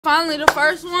Finally, the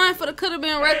first one for the Coulda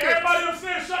Been record. Hey, everybody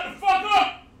upstairs, shut the fuck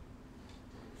up!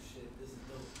 Shit, this is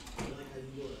dope. I like how you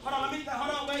do it.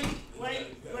 Hold on, wait.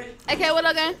 AK, what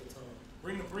up, gang?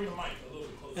 Bring the mic a little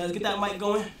bit closer. Let's get that mic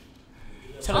going.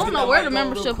 I don't know where the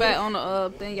membership at on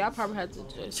the thing. Y'all probably have to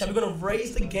just. Shall we gonna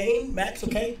raise the game, Max?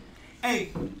 Okay. Hey,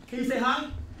 can you say hi?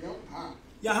 Yep, hi.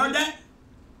 Y'all heard that?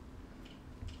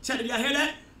 Chat, did y'all hear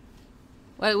that?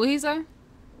 Wait, what he say?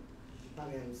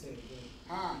 Probably haven't said it.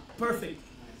 Hi. Perfect.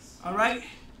 Nice. All right.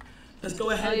 Let's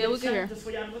go ahead. Oh, yeah, we can hear. Just for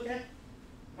y'all to look at.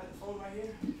 Got the phone right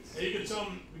here. Hey, you can tell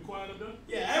them be quiet up there?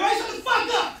 Yeah, everybody shut the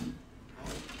fuck up!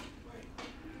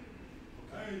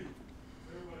 Hey,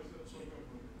 everybody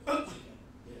shut up.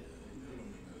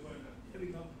 Here we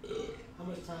go. How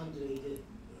much time do they get?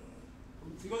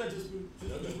 You gonna just read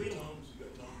them? You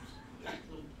got Thomas.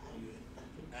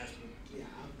 Ask them. Yeah,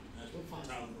 we'll find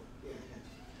Tom. out. Yeah,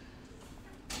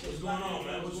 What's going on,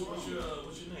 man?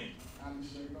 What's your name? I'm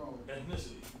shake it off.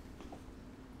 Ethnicity.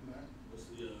 Nah.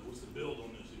 What's the build on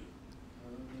this here?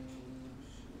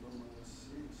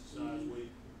 Size,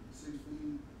 weight. 6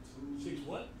 feet. 6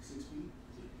 what? 6 feet.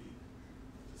 6 feet.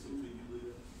 6 feet, you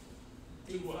believe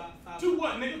that? 2 what? 5. 2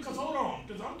 what, nigga? Cause hold on.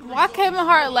 Cause I'm Why Kevin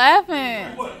Hart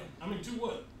laughing? 2 what? I mean, 2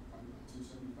 what? I'm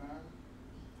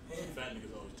 275. Fat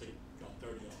niggas always take about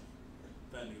 30 off.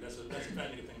 Fat nigga, that's a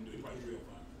fat nigga thing to do. He probably 305.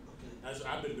 Okay.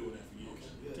 I've been doing that for years.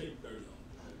 Okay, Take 30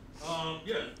 off.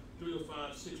 Yeah,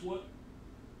 305, 6 what?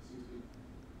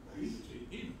 6 feet.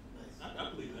 Even. Nice. I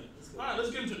believe that. All right,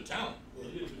 let's get into the talent.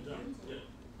 Let's get into the talent. Yeah.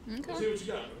 Let's Okay. see what you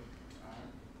got, bro.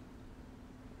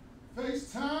 Alright.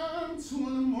 FaceTime 2 in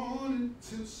the morning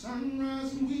till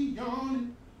sunrise and we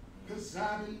yawning. Cause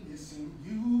I've been missing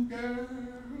you, girl.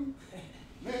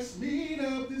 Let's meet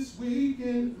up this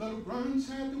weekend. Little brunch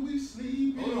after we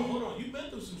sleep in. Hold on. You been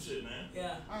through some shit, man.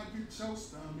 Yeah. I get your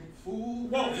stomach full.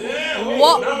 Whoa.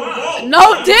 Whoa.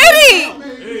 No, did he?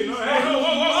 Hey, no, hey,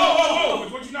 whoa.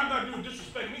 What you not gonna do is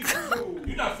disrespect me.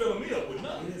 You're not filling me up with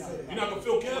nothing. You're not gonna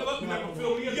fill Kev up. You're not gonna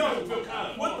fill me up. You're not gonna fill Kyle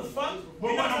up. What the fuck?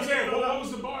 What I'm saying, what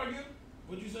was the bar again?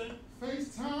 What'd you say?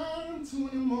 FaceTime 2 in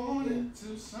the morning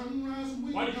till sunrise and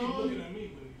we Why do you keep yawning. looking at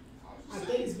me? I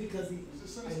think it's because he,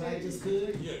 and I just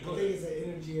could. Yeah, go I ahead. think it's an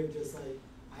energy of just like,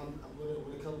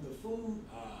 when it comes to food,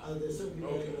 there's certain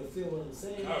people that are going to feel what I'm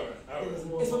saying. All right. I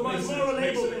think It's a much more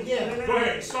relatable. Yeah. Go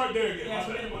ahead, start there again.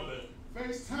 Yeah, My bad.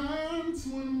 FaceTime 2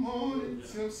 in the morning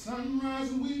till sunrise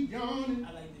and we yawning.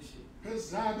 I like this shit.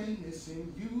 Cause I've been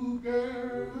missing you,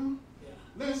 girl. Yeah.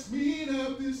 Let's meet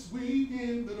up this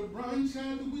weekend. Little brunch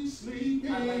after we sleep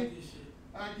in. I like this shit.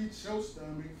 I get your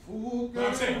stomach full, But girl.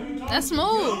 I'm saying, who you talking That's to?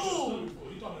 smooth.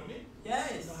 You talking to me?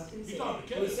 Yes. No, I think You talking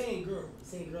to well, he's Kevin? saying girl. He's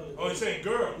saying girl. Oh, he's saying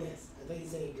girl. Yes, I think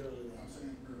he's saying girl. I'm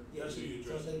saying girl. Yeah, That's who you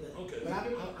so I address. think that. Okay. But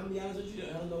I'm be honest with you, Yeah.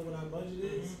 I don't know what our budget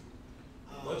is.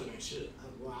 Budget ain't shit.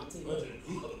 Well, I'll tell you Budget what.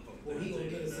 ain't motherfucker. Well, he gonna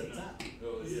get us at top.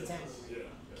 Oh, He's yeah. a talent. Yeah.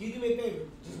 Can you do me a favor?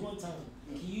 Just one time.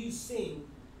 Can you sing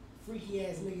 "Freaky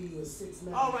Ass Nigga You a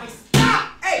 6'9"? All right,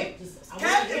 stop! Hey, Just,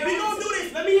 Cap, if we gonna do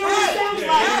this, let me hear what it sounds Yeah,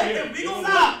 like. yeah. If we gonna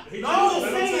stop. He No, can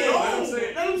say say it. it. Let him say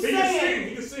it. Let him He say can it. sing.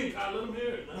 He can sing. Kyle, let him hear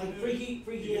it. Let him Like hear it.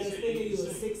 freaky He ass can sing. nigga, He you can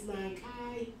a sing. 6'9"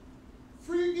 Kai.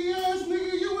 Freaky ass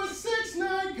nigga, you a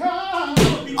 6'9" guy.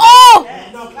 Oh!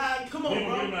 No, Kai, come on, Give him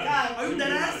bro. that. Kai, are you Give him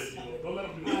dead that. ass? Don't let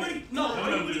him do You that. really, no, Don't are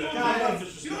let you him do really that. gonna do that?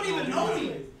 Disrespect. You don't even know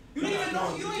me. You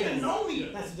don't even know me.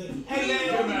 That's the difference. Hey,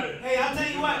 hey, I'll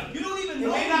tell you what. You don't even know.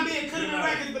 It may not be a Coulda Been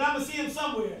record, but I'm gonna see him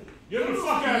somewhere. Get him the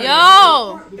fuck out of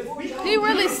here. Yo! He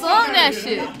really sung that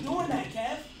shit. Stop doing that,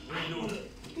 Kev. We ain't doing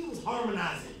it. He was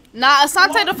harmonizing. Nah,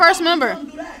 Asante the first member.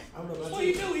 Don't do that. I don't know. That's what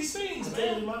he do. He sings, I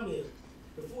tell you man. my man.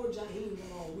 Before John, he was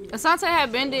all weird. Asante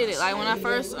had been did it, like when I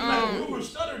first We were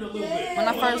stuttered a little bit. when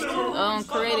I first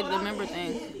created the member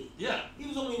thing. Yeah. He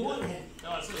was only one hand.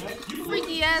 No, I said, you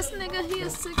Freaky ass nigga, he a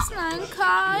 6'9"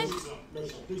 Kai. No,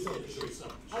 3 seconds.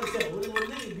 I just said, when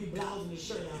niggas be blousing his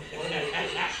shirt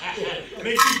out.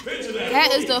 Make you picture that.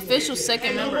 That is the official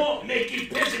second member. Make you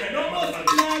picture that. No more motherfucker.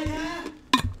 69 guy.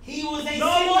 He was a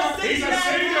No more singer. He's a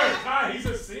singer. Kai, he's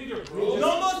a singer, bro.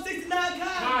 No more 69 guy.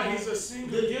 Kai, he's a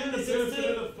singer. You're Give gonna the be benefit of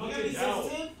sensitive? the You're gonna be fucking doubt.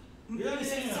 sensitive? You're gonna be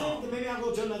sensitive? Then maybe I'll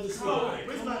go to another sleepover. Kai,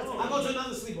 Where's come my- on. I'll go to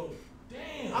another sleepover.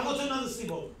 Damn. I'll go to another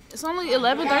sleepover. It's only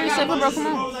 11:37, bro. Come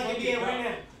on. I can be in right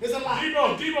now. There's a lot.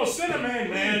 Debo, send a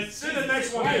man. Send the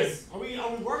next one in. Are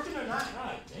we working or not?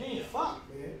 God damn. Fuck,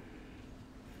 man.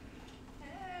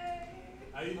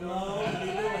 How you doing?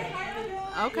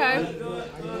 Okay.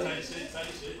 Tight shit.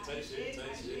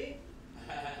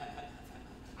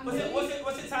 What's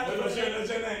it title? What's your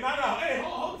name? No. Hey,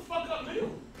 hold the fuck up, nigga.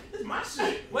 It's my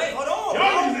shit. Wait, hold on.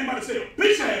 Y'all niggas ain't about to say a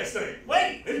bitch ass thing.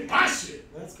 Wait. It's my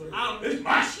shit. That's crazy. It's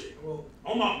my shit. Well,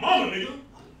 On my mama, nigga.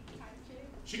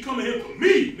 She coming here for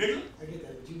me, nigga. I get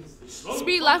that, but you was...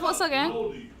 Speed life, what's up, gang? How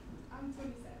old are you? I'm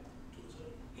 27.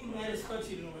 He mad as fuck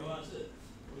cheating on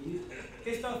me.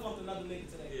 His stuff fucked another nigga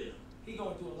today. Yeah. He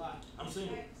going through a lot. I'm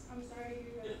single. I'm sorry to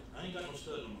hear that. Yeah, I ain't got no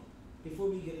stud no more. Before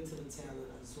we get into the talent,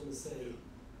 I just want to say,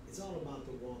 it's all about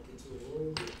the walk into a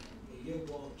room. And your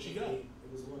walk, She got it.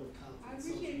 It was one of confidence. I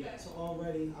appreciate that. So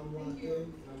already, I'm locked in.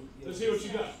 And Let's hear what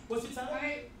you got. What's your talent?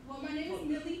 Alright, well, my name is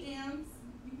Millie M's.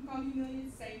 You can call me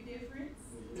Millie, same difference.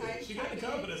 She got the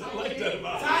confidence. I like that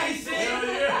about her. Tyson! Hell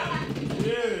yeah.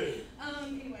 Yeah.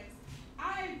 Anyways,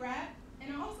 I rap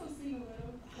and I also sing a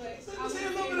little, but Let's I hear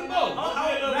a would little say bit of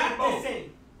that- both. Rap and sing.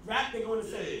 Rap, they going to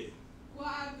sing. Well,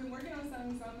 I've been working on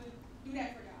something, so I'm gonna do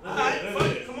that for y'all. Alright,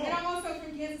 fuck it, come And on. I'm also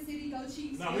from Kansas City, go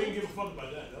Chiefs. Nah, we didn't give a fuck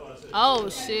about that. That's what I said. Oh,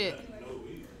 shit. No,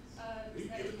 we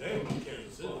give a damn about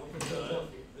Kansas City.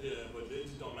 Yeah, but it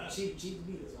just don't matter. Cheap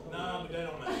beaters. Nah, but that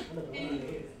don't matter. I never wanted to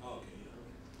hear that. Oh, okay,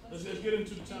 yeah. Let's get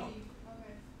into the town.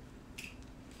 Okay.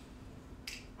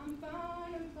 I'm fine,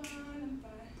 I'm fine, I'm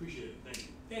fine. Appreciate it. Thank you.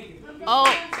 Thank you. I'm Oh.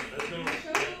 That's been right.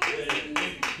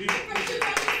 Yeah.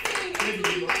 Thank you,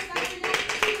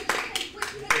 Bebo.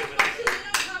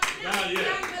 Nah, yeah.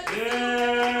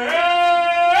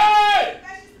 Yeah.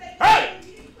 Hey!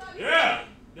 Yeah.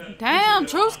 Damn,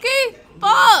 Druski.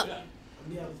 Fuck.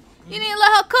 Yeah, You didn't let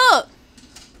her cook.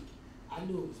 I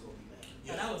knew it was going to be bad.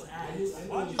 Yeah, that was I ass. knew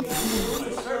Why'd it you was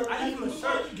got bad. I give him a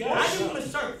shirt. I give him a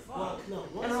shirt. Well, no,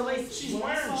 And her lace. She's when I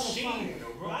wearing saw the Sheen, fire,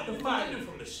 though, bro. I didn't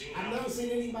from the Sheen. I've never seen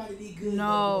anybody be good.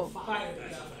 No. with Fire.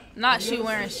 That's a fact. Not she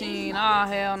wearing Sheen. Oh,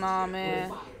 hell no, man.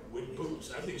 Fire. With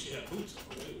boots. I think she had boots on.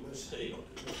 There you go.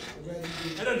 I'm glad you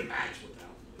did That doesn't match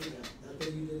without. I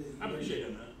think you did it. I appreciate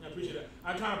that, man. I appreciate that.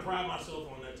 I kind of pride myself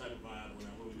on that type of vibe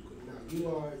when we do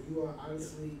No, cook. you are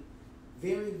honestly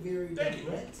very, very Thank you,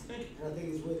 man. direct. Thank you. And I think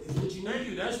it's what you Thank need.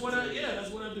 you. That's what I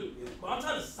do. But I'm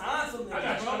trying to sign something. I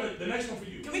got bro. you. The next one for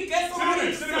you. Can we get Sit him somebody in.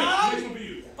 to Sit him in. The sign? next one for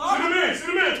you. Fuck. Sit him in. Sit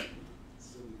him in.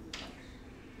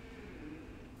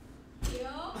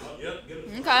 Yo. Yep. Get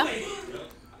him. Okay. Yep.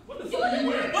 What the fuck are you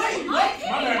wearing? Wait, My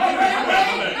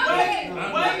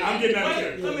bad. I'm getting out of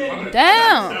here. Come in. My bad.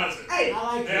 Damn. Hey, I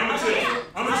like Hey, I'm a chill.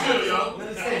 I'm a chill, y'all. Let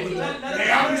us Hey, say it.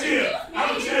 I'm a chill.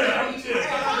 I'm a chill. I'm a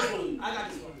chill. I got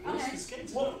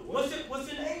this one.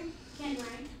 What's your name? Candy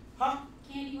Rain. Huh?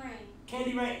 Candy Rain.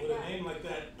 Candy Rain. With a name like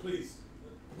that, please.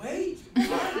 Wait.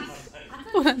 I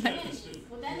couldn't shenanigans.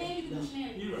 With that name, you can do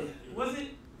shenanigans. You right.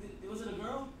 Was it a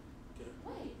girl?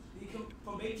 Wait. Did you come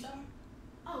from Baby Shower?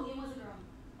 Oh, it was a girl.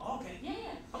 Oh, okay. Yeah,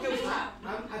 yeah. Okay, Baby well,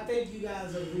 shower. I think you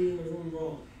guys are reading the room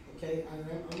wrong. Okay, I'm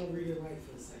gonna read it right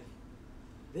for a second.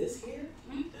 This here,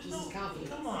 this is confidence.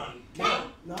 Come on.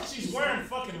 No, She's wearing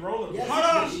fucking roller. Yes, Hold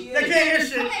on. she They is. can't hear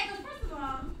shit. Okay, so first of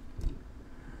all,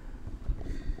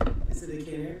 I said they can't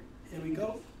hear. Here we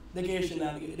go. They can hear shit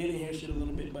now. They didn't hear shit a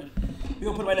little bit, but we're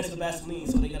gonna put it right next to the Vaseline,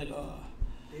 so they gotta go.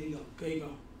 There you go. There you go.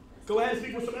 Go ahead and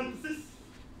speak with some emphasis.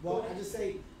 Well, I just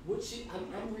say what she.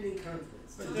 I'm reading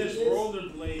confidence. But So there's this-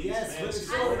 rollerblades, Yes, man. but it's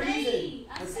I for a say, reason.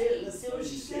 I Let's say. hear. Let's hear what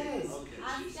she says. Okay.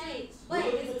 I skate. Look Wait,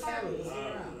 at the it's talent. carpet. Let's hear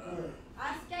it out. Go ahead.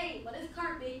 I skate, but it's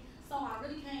carpet, so I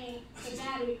really came to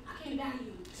battle. I can't battle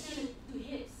you. I came to do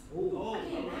hips. Ooh. I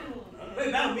can't battle him.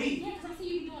 Wait, battle me. Yeah, because I see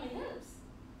you be doing the hips.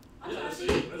 I'm Yeah, trying let's to see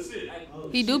see. it. Let's see it. Oh,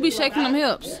 He do shit. be shaking them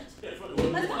hips. Yeah, fuck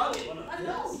it. Let's go. Why not?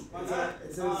 Let's go.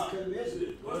 It says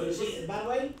commitment. Go ahead. By the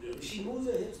way, Yeah. if she moves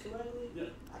her hips correctly, Yeah.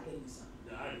 I can do something.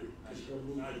 Yeah, I agree.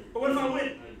 I agree. But what if I win? I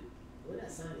agree. We're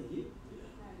not signing you.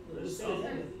 We'll Let's save go.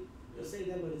 that money. We'll save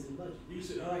that money to the budget. You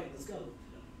sit down. All right, let's go.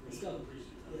 Let's go. Appreciate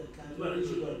Yeah, it. Kyle, Let her you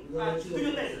do go. it. We're gonna let you Do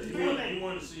your go. thing. You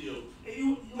want to see you. Hey,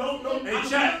 you no. Hey,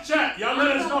 chat. Y'all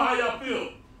let us know how y'all feel.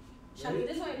 Shall we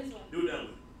this way or this way? Do it that way.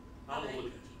 I don't look at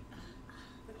you.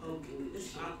 Okay,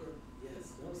 it's awkward.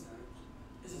 Yes, no sign.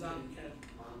 This is awkward,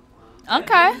 Kev.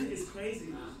 Okay. Music is crazy.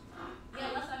 Yeah,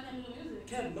 that's why I can't do the music.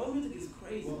 Kev, no music is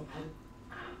crazy. Well,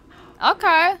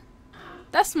 Okay.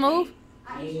 That's smooth.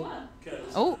 I ate you up. Okay.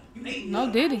 Oh, You ate me no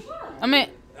up. diddy. I mean,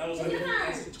 That was like It's your turn.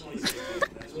 that's in 2016.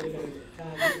 That's what it is. Kyle,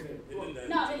 do me a favor. It did that.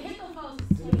 No, the hip hop post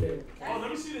is Do me a 20. favor. Oh, let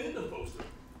me see the hidden poster.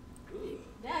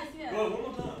 That's, yeah. Go ahead, one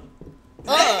more time.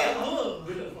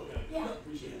 Get that fuck out. Yeah.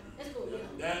 Appreciate it. It's cool, yeah.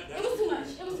 That It was too much.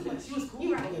 It was too much. She was cool.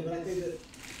 You're right. Okay, but I think that it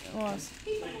was.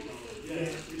 He's Thank you, like, Mama. Yeah,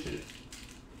 appreciate it.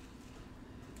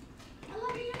 I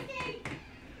love you, Druski.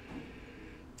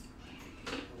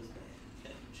 was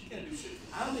bad. She can't do shit.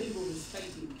 I don't think people respect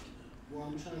you. Well,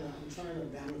 I'm trying to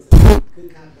balance it.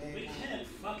 Good cop, bad We cop. can't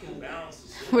fucking balance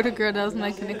this shit. What a girl that was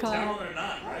making The it call. talent or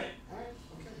not, All right? right,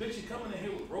 okay. Bitch, you coming in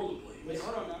here with rollerblades. Wait,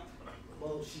 hold on now.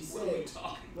 Well, she What are we said,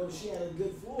 talking well, if she had a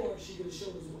good floor, she could have showed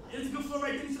us why. It's a good floor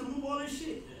right there. You should have moved all this shit.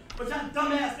 Yeah. But But y'all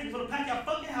dumbass niggas gonna pack your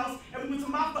fucking house and we went to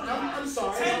my fucking house. I'm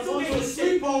sorry. Ted I'm gave a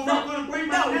sleep shit. over. No, I'm gonna bring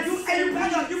my you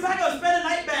pack a spend a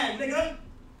night bag, nigga.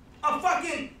 A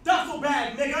fucking duffel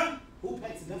bag, nigga. Who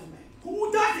packs a duffel bag?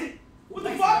 Who does it? What the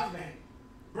Who fuck? packs a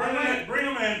duffel bag? Bring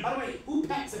him in. By the way, who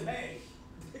packs a bag?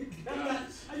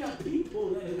 I got people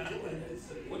that are doing this.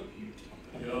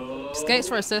 Yo. Skates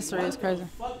for accessory is crazy.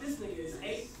 Fuck, this nigga is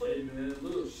 8 foot. Hey man,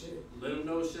 look, let him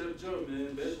know Chef Joe,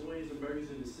 man. Best wings and burgers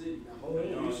in the city.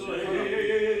 You saw it.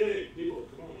 Hey. People,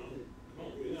 come on, man. Come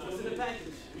on. What's in the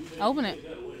package? Open it.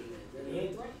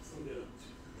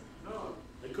 No,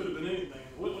 it could have been anything.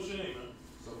 What's your name, man?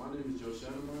 So my name is Joe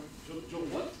Shanamar. Joe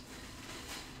what?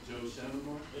 Joe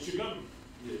Shanamar. That's your government?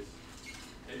 Yes.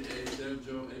 AKA Chef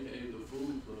Joe, AKA the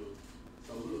Food Club.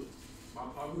 So look, my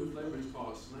popular flavor is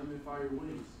called Slammin' Fire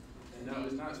Wings. And now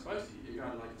it's not spicy. It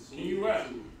got like a sweet. Can you rap?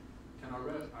 Can I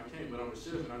rap? I can't, but I'm a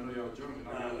chef and I know y'all drunk. And I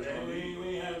We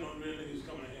ain't having no real niggas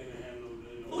coming in and having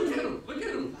no. Look at him. Look at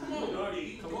him. Come on. Already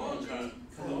eating. Come on, John.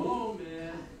 Come on,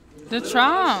 man. Just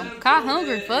try 'em. Kai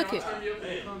hungry. Fuck it.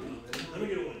 Hey, let me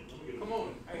get a win. Come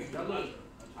on. Now look.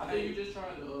 I think you just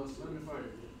tried the Slammin' Fire.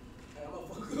 That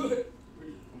motherfucker good.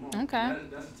 Come on. Okay.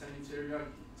 That's a tangy teriyaki.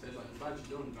 Tastes like the fight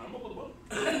you doing. I'm up with the ball.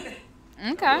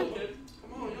 Okay.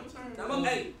 Come on, your turn. That motherfucker,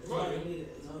 hey,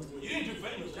 You ain't too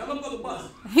famous. that motherfucker bust.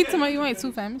 He told me you ain't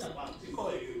too famous. Get you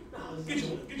one. Get you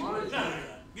one. Get you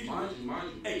one. Mind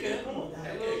you. Hey, kid, come on.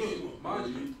 Hey, Look.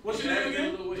 mind you. What's your name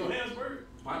again? Johannesburg?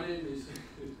 My name is.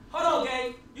 Hold on, gang.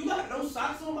 You got no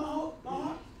socks on my heart?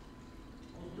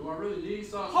 Do I really need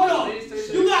socks? Hold on.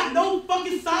 You got no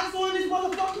fucking socks on this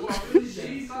motherfucker? Do I really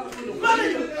need socks? My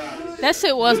nigga. That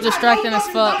shit was distracting as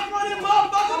fuck. Socks on this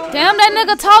motherfucker? Damn, that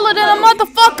nigga taller than a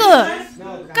motherfucker.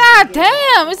 God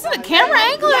damn, is it a camera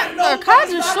angle or Kai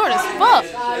just short as fuck?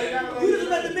 You just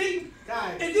let me?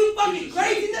 Is you fucking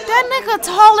crazy, nigga? That nigga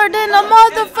taller than a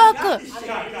motherfucker.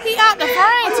 He out the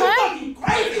frame, You son. fucking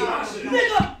crazy,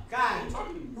 nigga.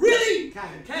 Really?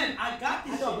 Ken, I got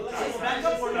this shit. Back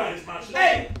up for you.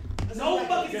 Hey, no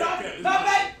fucking socks. Stop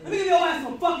back. Let me give your ass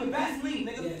some fucking Vaseline,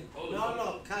 nigga.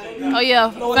 No. Oh yeah,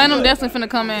 Phantom definitely finna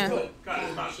come in. God,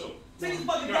 it's my show. Take this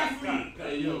fucking Vaseline.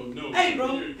 Hey, yo, no. Hey, bro.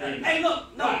 Hey,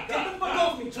 look. No, get the fuck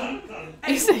off me, Chuck.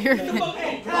 You see her. Get the fuck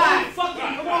off. God,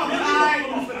 fucking, come on,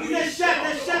 man. He's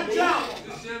that Chef Joe.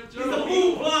 He's a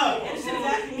food plug. That shit is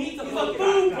asking me to fuck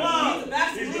food plug. He's a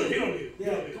Vaseline. He don't need it.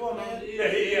 Yeah, come on, man. Yeah,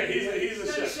 he's a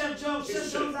chef. Chef Joe.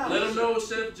 Chef Joe's out. Let him know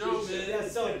Chef Joe, man.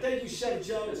 Yes, sir. Thank you, Chef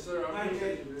Joe. Yes, sir. All right,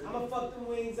 man. I'm gonna fuck them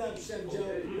wings up, Chef Joe.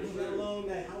 It's been a long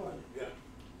night. How are you? Yeah.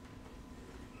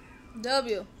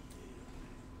 W.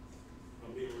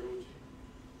 I'm being real with you.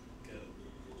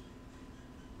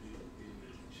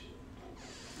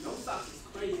 No socks is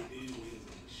crazy.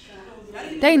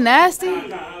 They nasty. You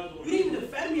didn't even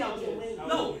defend me out there.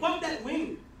 No, fuck that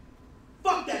wing.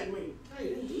 Fuck that wing. Hey,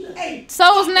 you didn't do that. Hey, So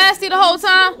it was nasty the whole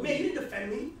time? man, he didn't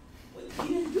defend me. He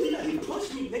didn't do that. He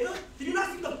pushed me, nigga. Did you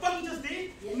not see what the fuck he just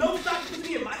did? No socks with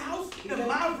me in my house, in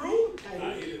my room.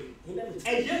 He never touched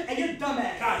And you're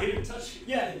dumbass. God, he didn't touch you.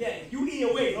 Yeah. You eat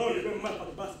your way. Oh, you're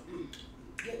motherfucking busted. you.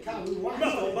 Kyle, we watched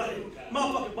Motherfucking it. busted.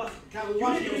 Motherfucking busted. Kyle, we You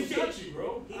watched didn't it. even touch you,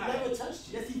 bro. He never touched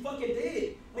you. Yes, he fucking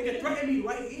did. Nigga threatened me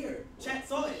right here. Chat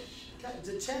saw it.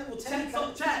 The chat will tell Chat you.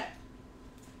 saw chat.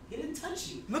 He didn't touch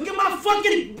you. Look at my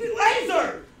fucking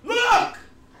laser. Look.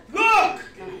 Kyle,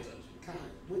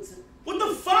 what's it? What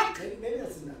the fuck? Maybe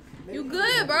that's enough. Maybe You put good,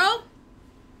 it down. bro?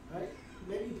 Right?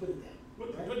 Maybe you put it down.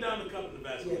 Put down the cup and the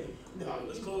Vaseline. Yeah. No.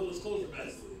 Let's close the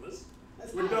Vaseline.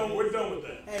 That's We're not done. it. We're done with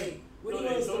that. Hey, where do Throw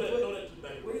you want us to that put?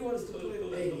 back. Where do you want us to put it?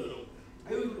 Hey, I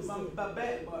put it with my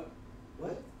bag, but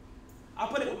what? I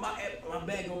put it with my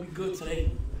bag gonna be good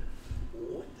today.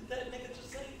 What did that nigga just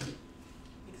say?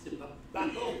 Nigga said my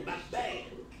bag.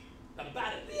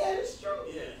 About it. Yeah, it's true.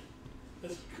 Yeah.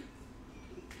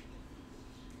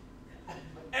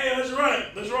 Hey, let's run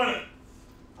it.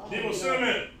 People, send him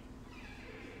in.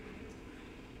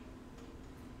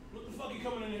 What the fuck you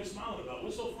coming in here smiling about?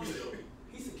 What's so funny though?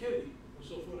 He's security. What's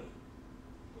so funny?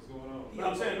 What's going on? But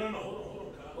I'm saying, no, hold on,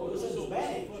 Kyle. Oh, what's in his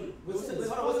bag? funny? What's in his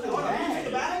Hold on, you see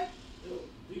the bag? Yo,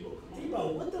 Debo, come on. Debo,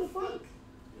 what the fuck?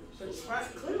 The track.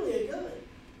 Clearly a gun.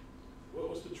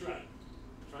 What's the track?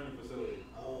 Training facility.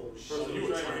 Oh, shit. So you were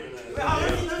training that. Wait,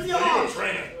 let me see your You were arm.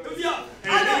 training. Let me see your arm.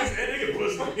 That nigga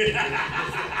pussy.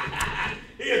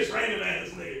 He a training ass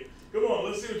nigga. Come on,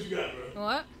 let's see what you got, bro.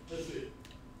 What? Let's see.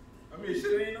 I mean,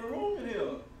 shit ain't no room in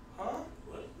here. Huh?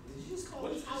 What? Did you just call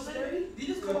What his you house say? dirty? Did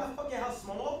you just call my fucking house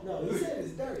small? No, he said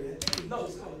it's dirty. I think he No.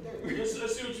 just called it dirty. Let's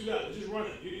see what you got. Just run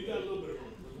it. You got a little bit of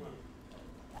room. Let's run it.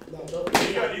 No,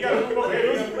 You got to come over here.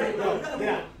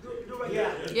 Yeah. Do it right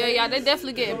now. Yeah, they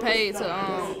definitely getting paid to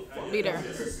be there.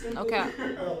 Okay.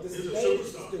 This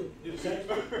is stupid. You're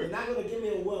not gonna give me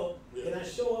a welt, and I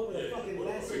show up with a fucking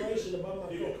laceration above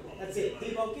my throat. That's it.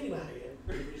 Debo, get him out of here.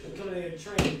 I'm coming in here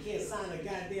trained. You can't sign a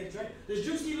goddamn train. Does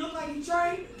Druski look like he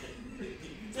trained?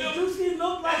 Does Druski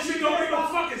look like that shit don't make no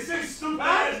fucking sense, stupid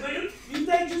ass nigga. You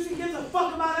think Druski gives a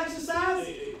fuck about exercise?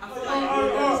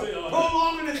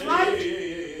 Prolonging his life?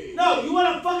 No, you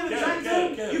want to fucking attract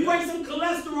him? You bring some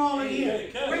cholesterol in here.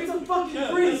 Bring some fucking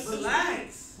grease.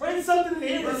 Relax. Bring something in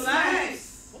here.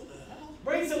 Relax. What the hell?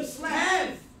 Bring some slack.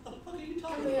 What the fuck are you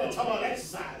talking about? Talk about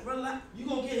exercise. Relax. You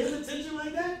gonna get his attention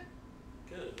like that?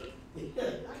 Yeah, I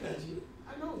got you. I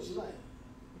know what you like.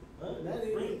 Huh? That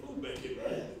ain't bring the food back here.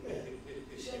 Yeah.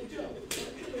 Shut jump.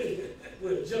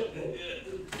 With a jump rope.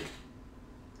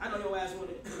 I know your ass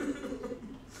wanted it. I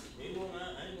ain't gonna lie.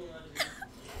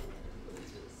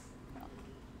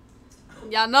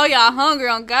 Y'all know y'all hungry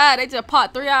on God. They just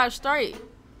popped 3 hours straight.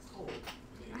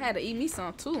 I had to eat me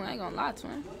some too. I ain't gonna lie to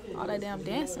him. All that damn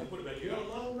dancing.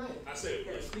 I said,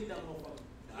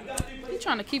 He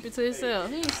trying to keep it to himself.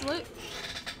 He ain't slick.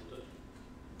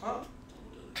 Huh?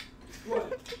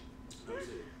 What?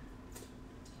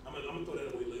 I'm gonna throw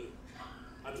that away later.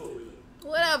 I throw it away later.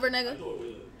 Whatever, nigga. I throw it away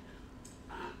later.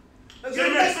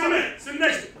 Sit next to me. Sit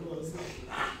next to me.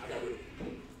 I got it.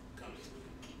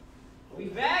 We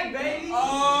back, baby.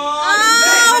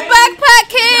 Oh, backpack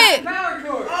kid. Power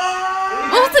cord.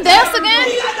 What was the dance again?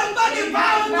 We got the fucking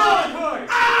power cord.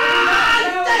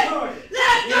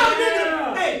 Let's go,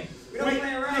 nigga. Hey, we don't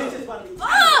play around. It's just about to be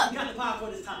time. You got the power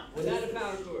cord this time. We got the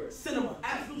power cord. Cinema,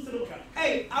 absolute cinema.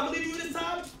 Hey, I believe you this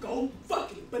time. Go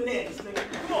fucking bananas, nigga.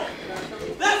 Come on.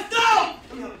 Let's go.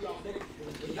 Let me help y'all, nigga.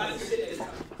 You gotta sit this time.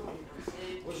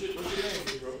 What's your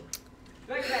name, bro?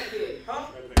 Backpack kid, huh?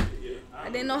 I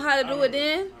didn't know how to do it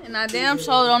then, and I damn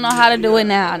sure don't know how to do it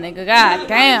now, nigga. God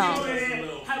damn.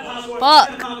 Fuck.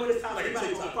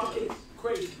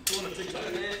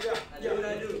 He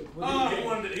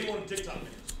wanted TikTok.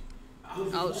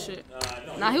 Oh shit.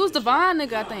 Nah, he was the Vine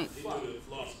nigga, I think.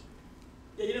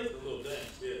 Yeah, you know the little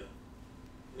dance, yeah.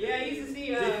 Yeah, I used to see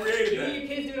he created that. your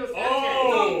kids do those Oh,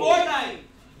 it's on Fortnite.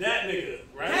 That nigga,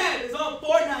 right? Yeah, it's on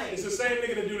Fortnite. It's the same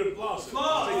nigga that do the floss.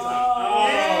 Oh,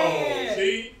 yeah.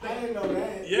 See? I didn't know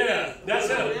that. Yeah, that's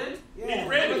him. Yeah. He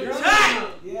created it.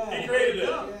 Yeah. He created it.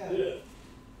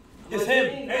 Yeah. It's him.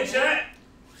 Hey, chat.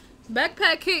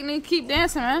 Backpack kick and keep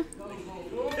dancing, man.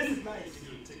 This is nice. He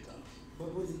do the TikTok. But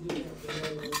what's he doing?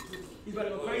 He's about to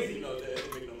go crazy. You know, they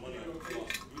make no money on the floss.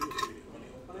 You don't make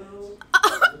money on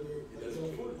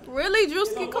the Really,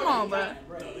 Druski? Come on, bro.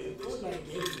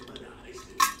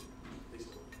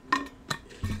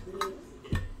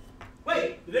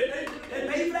 Wait, did they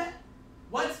pay for that?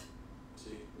 What?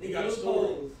 See, he got a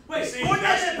story. Wait, See,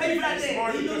 Fortnite didn't pay for that it's dance.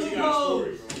 smart Legal because he got a story,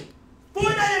 loopholes. bro.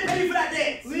 Fortnite didn't pay for that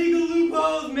dance. Legal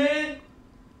loopholes, man.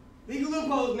 Legal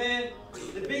loopholes, man.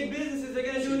 The big businesses are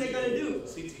gonna do what they're gonna do.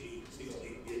 CTE,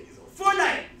 he's on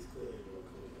Fortnite.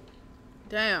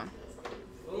 Damn.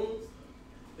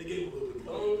 They gave him a little bit of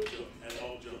money and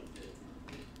all jump.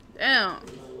 Damn.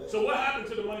 So what happened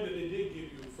to the money that they did give you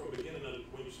from beginning of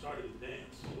when you started the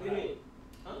dance? What do you mean?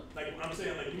 Huh? Like I'm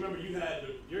saying, like you remember you had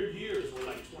your years were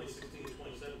like 2016,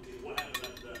 2017. What happened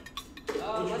after that?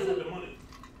 What you do with the money?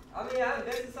 I mean, I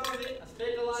invested some of it. I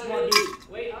spent a lot of Smart it. dude.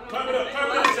 Wait, I don't know. Clap it up,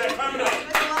 Zach. Clap it up. I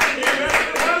spent a lot of He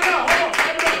invested. Clap it up. Hold on.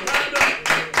 Clap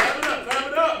it up. Clap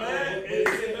it up, man. He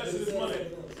invested his money.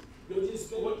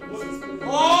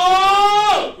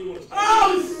 Oh! He wants to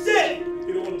Oh, shit!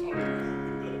 He don't want to talk.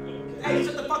 Hey,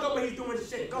 shut the fuck up when he's doing this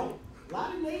shit. Go. A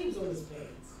lot of names on his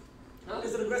pants. Huh?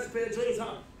 It's an aggressive pair of dreams,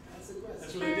 huh? That's aggressive.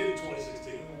 That's what they did in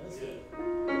 2016.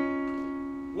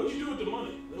 Yeah. What'd you do with the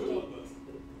money? Let's talk about it.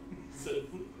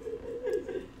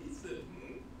 He said,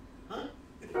 Huh?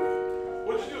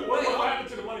 What'd you do? What happened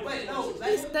to the money? Wait, no.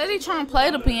 He's steady trying to play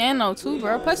the piano too,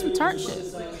 bro. Play some turn shit.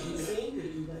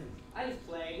 I just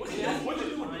play. What'd you do with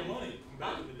the money from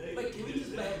back in the day? Wait, can we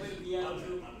just play the piano too? You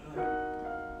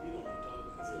don't want to talk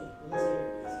about it. Let's hear it.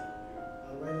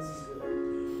 Right, this is good.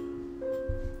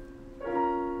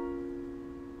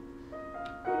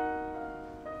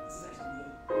 This is actually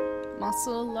good.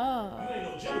 Muscle love. You ain't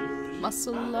no Jimmy.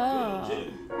 Muscle love. What you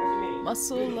mean?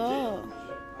 Muscle love.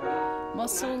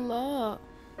 Muscle love.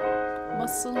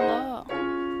 Muscle love.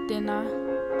 Then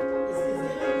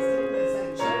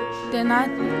I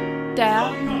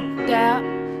dab, dab,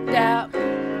 dab,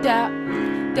 dab,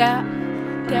 dab,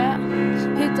 dab.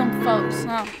 Hit them folks,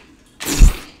 huh?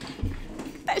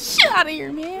 That shit out of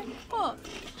here, man. Fuck.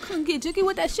 Couldn't get jiggy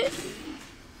with that shit.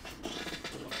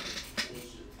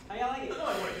 How y'all like it? I don't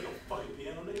want to get no fucking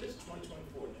piano, nigga. This is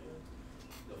 2024, nigga.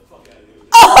 The fuck out of here.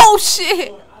 Oh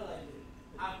shit. I like it.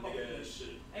 I fuck with it.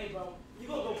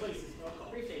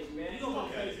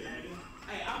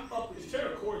 tear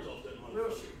the cords off that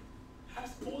motherfucker.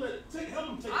 Pull that. Help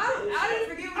him take. I didn't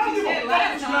forget I what don't you give said a fuck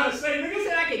last what you time. gotta say, nigga. You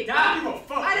said I could die. I don't give a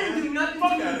fuck. I didn't do nothing to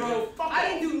you, bro. I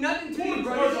didn't do nothing to you,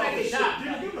 bro. You said I could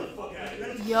die. Get the fuck out of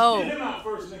here. Yo. Get him out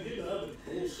first, and then get the other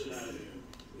bullshit out of here.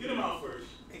 Get him out first.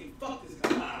 Hey, fuck this guy.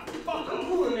 Fuck I'm him.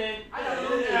 cool, man. I got no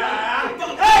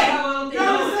Hey!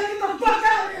 Get the fuck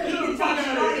out of here. Get the fuck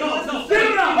out of here. No.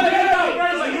 Get him out. Get him out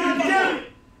first. Like,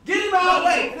 Get him out.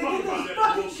 Wait. And then get this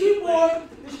fucking keyboard,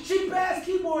 this cheap ass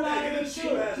keyboard out of here.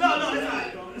 No, it's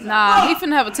not. Nah, he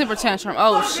finna have a temper tantrum.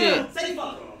 Oh shit. Say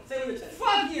fuck. Say what it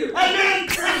Fuck you. Hey man,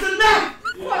 that's enough.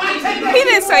 He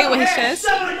didn't say it with his chest.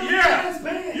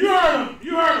 Yeah. You heard him.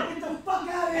 You heard him. Get the fuck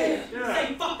out of here. Yeah.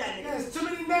 Say fuck that nigga. There's too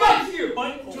many names. Fuck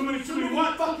you. Too many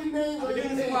what? Fucking names on the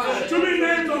dance. Too many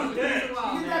names on the dance.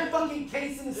 Get that fucking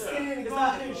case in the stand and go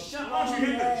out there and shut Why don't you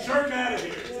hit the jerk out of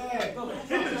here? Yeah.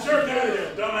 Hit the jerk out of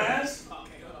here, dumbass.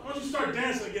 Why don't you start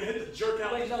dancing again? Hit the jerk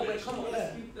out. Wait, come on.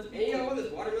 Let's hey, yo, what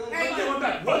is watermelon? Hey, get on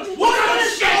that. What What kind of kind of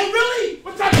shit? shit? Really?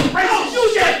 What type of racist You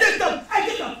shit? said this stuff. Hey,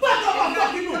 get the fuck out my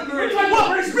fucking room. What type of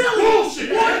racist Really? bullshit?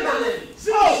 Watermelon?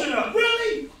 Sit Oh, shit up.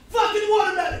 really? Fucking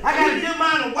watermelon. I gotta get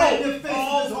mine and wipe their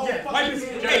faces. Wipe his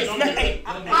face. Hey, I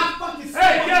fucking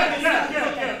Hey,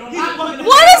 yeah.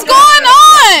 What is going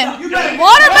on?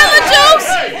 Watermelon juice?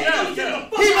 Hey,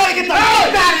 He better get the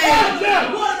fuck out of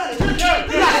here.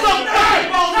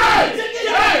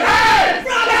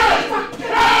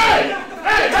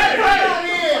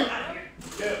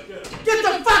 Get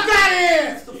the fuck out of here.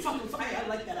 That's the fucking I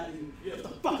like that out of you. What the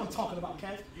fuck I'm talking about,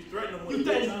 Ken? You threatened him You with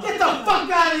threatened it. him. Get the fuck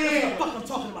out of What the here. fuck I'm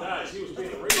talking about? Guys, he was being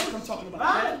a What the fuck I'm racist. talking about,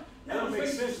 Huh? Ken? That don't make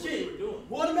sense what you were doing.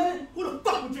 Watermelon? Who the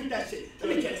fuck would drink that shit? Let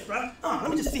me get this, bro. Let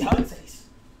me just see how it tastes.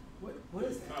 What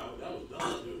is that? Oh, that was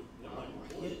dumb, dude. That might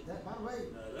be Yeah, that, by the way,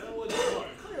 that wasn't smart.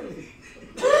 clearly.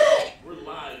 We're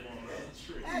live on that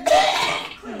stream.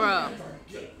 Bro.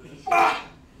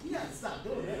 You gotta stop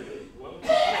doing that. Well,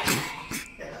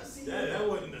 Yeah, I see that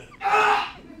wasn't the...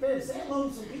 Babe, say hello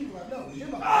to some people I know. You're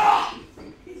about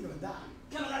he's gonna die.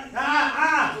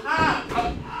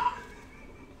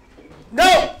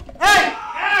 No! Hey!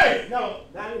 Hey! No,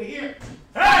 not even here.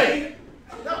 Hey!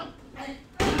 No! Hey!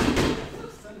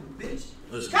 Son of a bitch.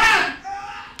 Listen, God!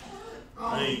 I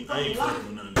ain't fucking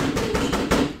with nothing.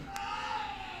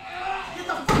 Get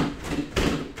the fuck!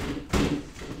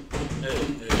 Hey.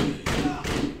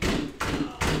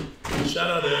 Shout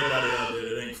out to everybody out there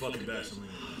that ain't fucking Vaseline.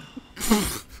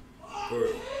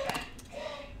 Word.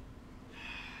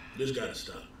 This gotta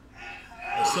stop.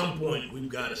 At some point, we've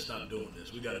gotta stop doing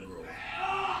this. We gotta grow.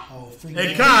 Oh, freak.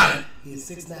 Hey, Kai! He's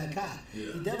 6'9" Kai.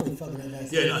 Yeah. He definitely fucking that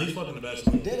ass. Yeah, no, he's fucking the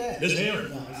Vaseline. Dead ass. This hair.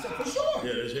 No, for sure.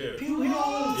 Yeah, this hair. Puberty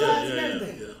all over the sides and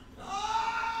everything.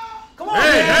 Come on,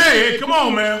 man. Hey, come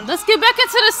on, man. Let's get back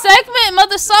into the segment,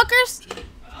 mother suckers.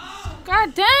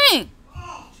 God dang.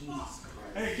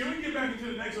 Hey, can we get back into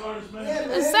the next artist, man? Yeah,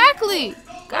 man. Exactly.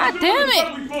 God damn What it.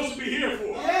 are we supposed to be here for?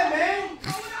 Yeah, man.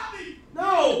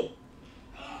 No.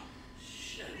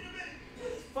 Shit.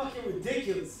 It's fucking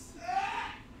ridiculous.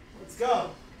 Let's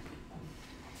go.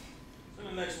 Send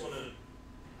the next one in.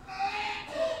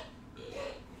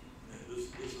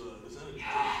 This energy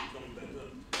coming back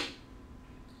up.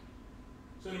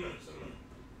 Send him in.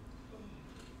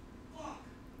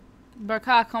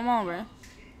 Burka, come on, bro.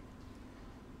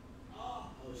 Oh,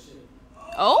 shit.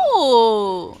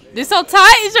 Oh, this so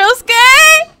tight,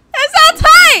 Druski. It's so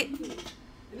tight.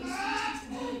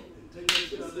 Take that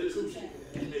shit out that coochie.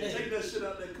 Hey, take that shit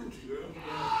out that coochie, girl.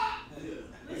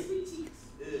 Yeah.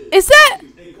 Is that?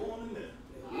 Hey, go on in there.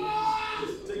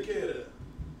 Just take care of that.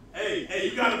 Hey,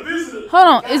 you got a visitor. Hold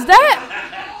on, is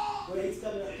that? Wait, he's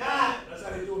coming up. Kai. That's how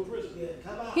they do in prison. Yeah,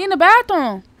 come out. He in the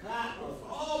bathroom. Kai.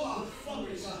 Oh, my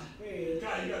fucking God. Here he is.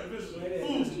 God, you got a visitor. Right there.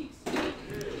 Ooh.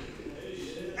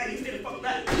 Hey, you stay the fuck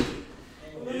back.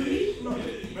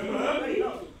 Remember her?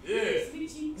 Yeah.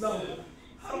 No.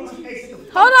 I don't want to get the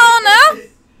Hold on now.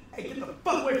 Hey, get the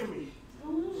fuck away from me.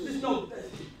 There's no.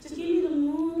 Just give me the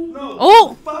money. No.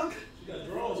 Oh, Fuck. She got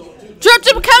drawers on, too. drip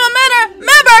become a member.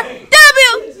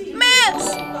 W, man.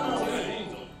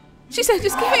 She said,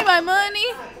 just give me my money.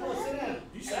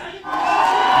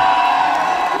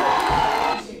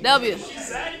 W.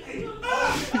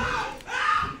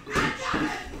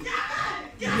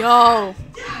 Yo,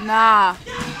 nah.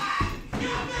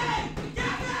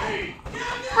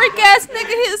 Freak ass nigga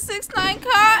hit 6'9"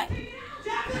 Kai.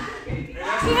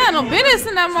 He had no business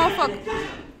in that motherfucker.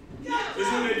 This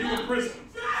is what they do in prison.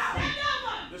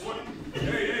 This one.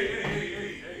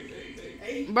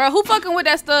 Hey. Bro, who fucking with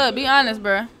that stud? Be honest,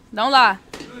 bro. Don't lie.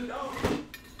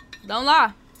 Don't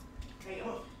lie.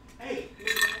 Hey,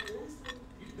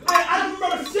 I don't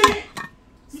remember shit.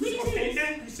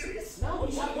 You serious? No,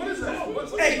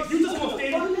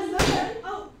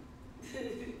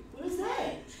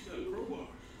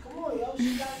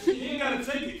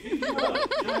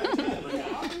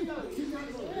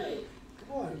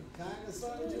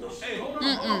 Hey, hold on,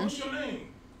 hold on. What's your name?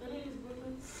 My name is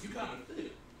Brooklyn. You kind of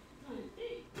thick. Kind of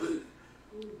thick.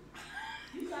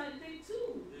 You kind of thick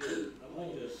too. Yeah, I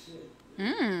like that shit.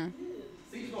 Mm.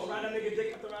 See, you gonna ride that nigga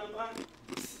dick after ride the block?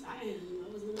 I am.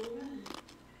 I was number one.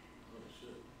 Oh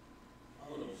shit.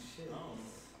 Oh shit. I don't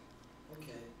know.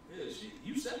 Okay. Yeah,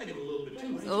 you sagging a little bit too.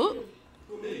 Ain't you? Oh.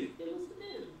 Hey, It was for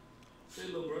them. say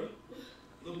little bro.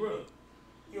 Little bro.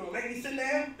 You gonna make me sit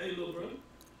down? Hey, little bro.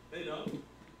 Hey, dog.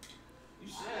 You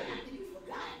I sagging. think you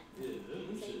forgot. Yeah,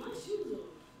 them Take shit. my shoes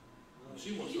off.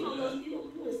 She wants You some don't of know. that. You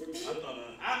want to sit I there? thought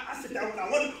I sit down when I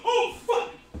want. Oh fuck!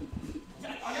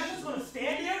 Are y'all just gonna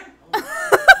stand there?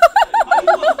 Are you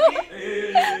gonna stand?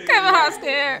 Hey. Kevin Hart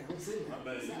scared. I'm sitting. My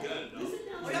bad, you got it, You dog.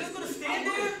 sit down. Are y'all just gonna stand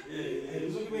there? Hey,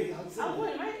 look at me. I'm sitting. I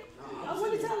won, right? I won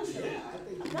the talent show. Yeah, I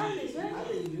think I you got do. this, right? I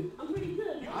think you do. I'm pretty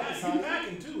good. You right?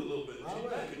 packing too a little bit. All She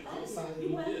right. packing. I'm sorry. You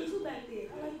want me too back there.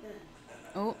 I like that.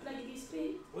 Oh. Like to get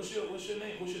spit. What's your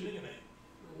name? What's your nigga name?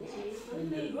 My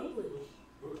name Brooklyn.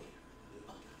 Brooklyn.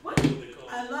 What? What they call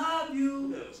I love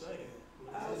you. Yeah, singing.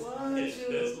 I want Yes, you.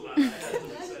 that's a lot. That's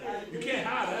what they say. You can't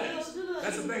hide ass.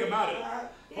 That's the thing about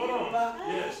it. Hold on.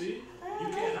 Yeah, see? You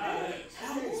can't hide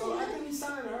ass. Okay, so I think we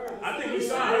signed her. I think we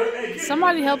saw her. Hey, get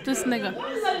Somebody it. help this nigga.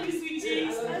 I love you, sweet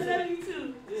cheeks. I love you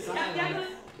too. Y'all gonna-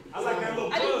 I like that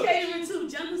little I do plug. catering too.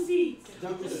 Jungle Seeds.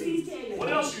 Jungle Seeds catering.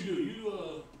 What else you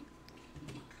do?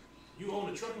 You own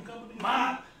a trucking company?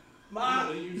 Ma.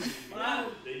 They usually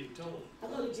they told. I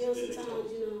go to jail sometimes,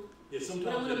 you know. Yeah, But I'm sometimes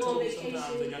gonna they go on told. vacation.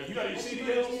 Sometimes they got. You got your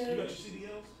CDLs? You got your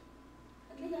CDLs?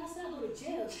 Nigga, I said I go to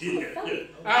jail. Yeah.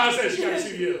 I said she got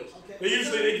CDLs. Okay. They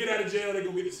usually they get out of jail, they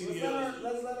go get the CDLs.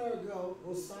 Let's let her go.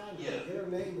 We'll sign her. Yeah. Get her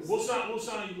name. and We'll stuff.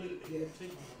 sign you later. Yeah.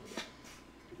 Take my number.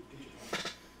 Get your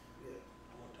phone. Yeah.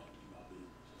 I want to talk to you about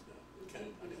business. Okay,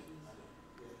 I got it.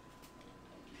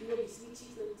 You want me sweet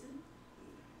cheeks later too?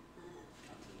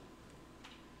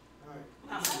 All right.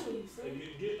 I follow you, son.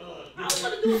 I was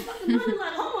gonna do a fucking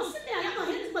monologue. Hold on, sit down. Y'all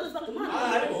gonna hit this motherfucking monologue.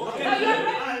 All right. Okay. Okay. Y'all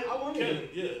ready? I want Kevin, it.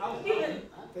 yeah. I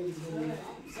think it's gonna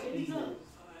Here we go.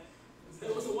 Hey,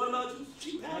 what's the one about you?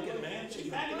 She packing, man. She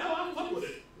packing. No, I fuck with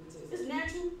it. It's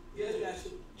natural. Yeah, it's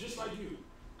natural. Just like you.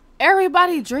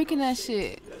 Everybody drinking that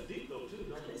shit. That's deep though too,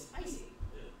 don't it? It's spicy.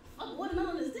 Fuck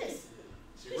watermelon is this?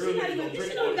 See, This real shit not niggas even. don't This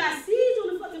drink shit don't water. got seeds on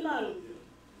the fucking bottle.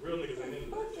 Real niggas What ain't the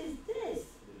into fuck that. is this?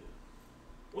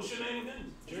 What's your name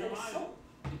again? Jeremiah. Soap.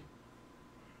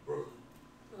 Brooklyn.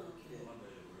 Oh, okay. My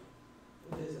bad, bro.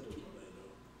 What is it? My bad,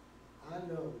 though. I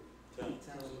know Tell me.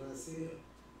 talent when I see it.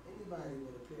 Anybody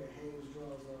with a pair of Hanes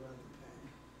drawers on out the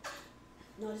pack.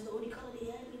 No, it's the only color they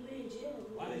had me wear in jail.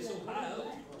 Why they so high up?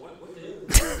 What the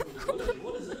hell?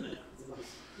 What is in there?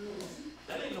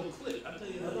 That ain't no clip. I tell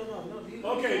you that. No.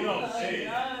 Okay, no. Hey,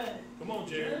 come on,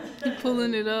 Jerry. He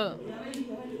pulling it up.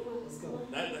 Let's go.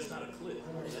 That's not a clip.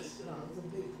 All right. That's No, it's a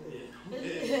big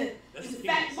play. yeah. That's It's a a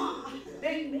fat piece. mom.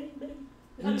 Bang, bang,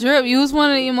 bang. Drip, use one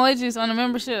of the emojis on the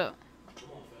membership. Come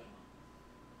on, fat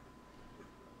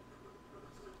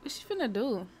What she finna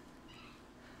do?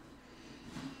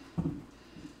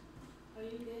 Are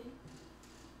you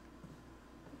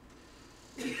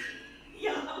good?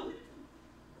 Yo.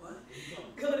 What?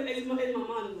 Go to it's my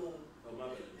monologue. Oh, my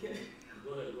bad. Okay.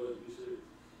 Go ahead. Be serious.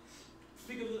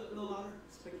 Speak a little louder.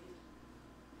 Speak.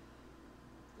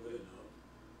 Go ahead, dog.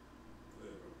 Go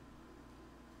ahead, bro.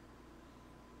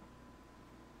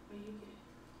 Are you good?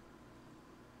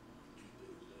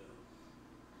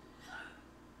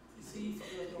 You see, you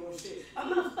fucking up your own shit. I'm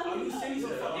not fucking. Are you serious or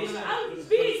fucking It's- not? I'm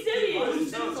being Are you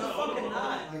serious. serious or fucking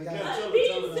not? I got Yeah, it. tell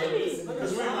being her. serious.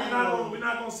 Because we're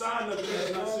not gonna sign nothing. There's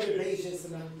That's not no serious. patience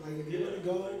and I'm like, if you're gonna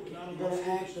go, you're gonna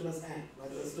act, then let's act.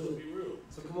 Like, let's do Let's it. be real.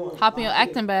 So come on. Hop in your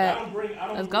acting I bag. don't bring.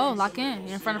 Let's go. Lock in.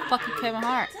 You're in front of fucking Kevin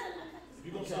Hart. If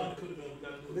you gonna sign the Coulda, we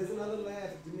gotta do it. There's another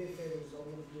laugh. Do me a favor. Just don't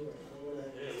want to do it. I don't want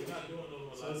to. Yeah, we're not doing no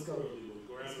more So live let's go. early, but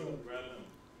grab Let's them, go. grab them.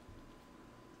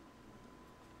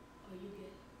 Are you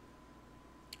good?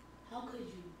 How could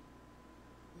you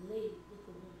lay with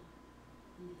a woman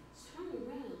and turn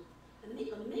around and make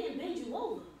a man bend you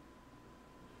over?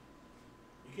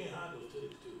 You can't hide those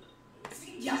titties too.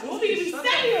 Y'all want me to be serious? My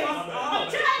bad, I'm my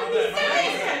trying to bad, be my bad, my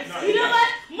bad. serious. No, You know what?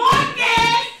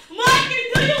 Marcus,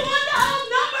 do you want the whole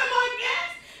number, Marcus?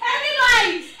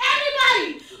 Everybody,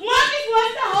 Marcus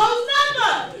wants the whole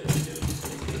number.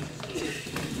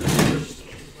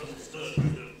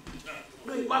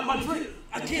 Wait, my drink.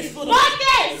 I can't spill the.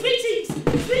 Marcus, sweet cheeks.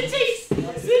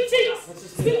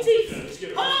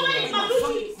 Hold on, wait, my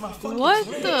booty. What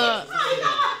the?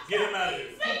 Get him out of here.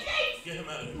 Get him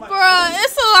out of here. Bruh,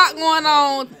 it's a lot going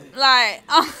on. Like,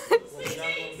 What we're not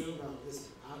gonna do? No, listen.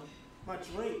 My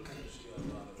drink.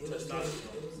 It was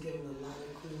Testosterone. giving a lot of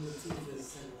cool Latifah's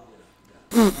sent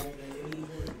off. Right?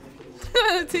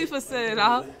 Tifa said it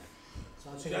off.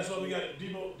 See, that's why we got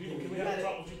Debo, can we have a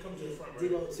talk with you? Come to the front, right?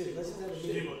 Debo, too. Let's just have a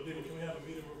meeting. Debo, can we have a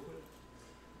meeting real quick?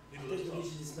 I think that we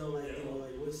should just know, like, you know,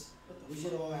 like, we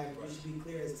should all have, we should be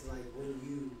clear as to, like, when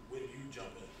you jump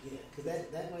in. Yeah, because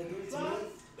that might do it to me.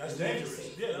 That's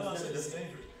dangerous. Yeah, that's what I said. That's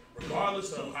dangerous.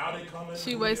 Regardless of how they come in.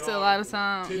 She wasted a lot of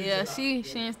time. Yeah, she ain't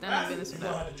stand on business with You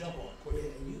know how that. to jump on quick.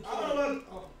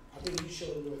 I think you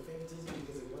showed a little favoritism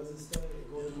because it wasn't stuff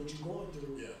and going through what you're going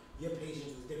through. Yeah. Your patience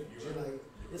was different. You're like,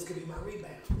 this could be my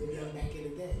rebound. Maybe I'm back in the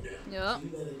game. Yeah. Yep. So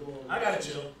you let it go on. I gotta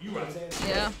chill. You right.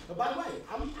 Yeah. But by the way,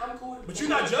 I'm cool with it. But you're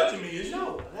not judging me, is you?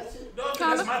 No, that's it. No,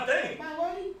 that's my thing. By the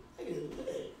way, nigga,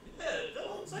 Yeah,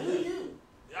 don't say do that. you.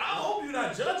 I hope you're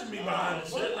not judging me behind the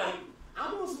shit. Like,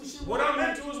 I'm on some shit. what I'm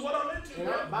into is what I'm into.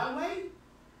 And by the way,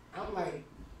 I'm like,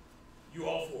 you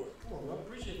all for it. come on, bro.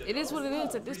 Appreciate that. It is what it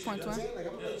is at this point, You know what I'm twin. saying?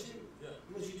 Like, I'm gonna let you.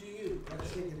 I'm gonna let you do you. I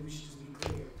just think that we should just be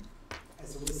clear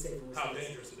as to what's safe and what's How not safe.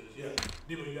 dangerous it is.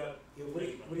 Yeah. Debo, you got. Yeah, what are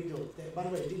you doing? By the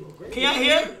way, Debo, great. Can y'all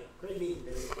hear? Great meeting,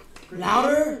 man. Great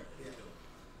Louder?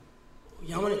 Yeah.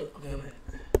 Y'all want it? Okay,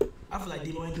 man. I feel like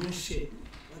Debo ain't doing shit.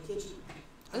 Why can't you?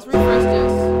 Let's refresh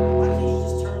this. Why can't you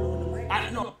just turn on the mic? I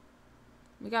don't know.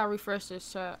 We gotta refresh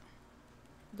this chat.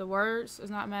 The words is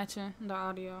not matching the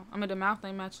audio. I mean, the mouth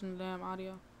ain't matching the damn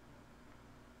audio.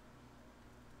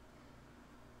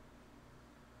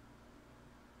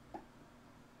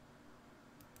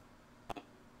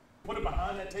 Put it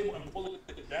behind that table and pull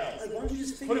it down. Like, why don't you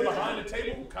just Put figure it it behind out? the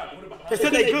table. God, put it behind They the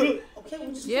said table. they good. Okay,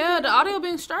 we'll just Yeah, the audio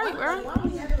being straight, why, bro. why are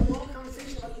we having a long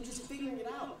conversation about you just figuring it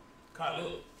out? God,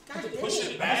 look. God damn. Push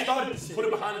it back. Put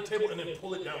it behind the table and then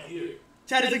pull it down here.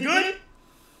 Chad, is it good?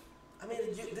 I mean,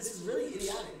 this is really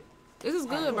idiotic. This is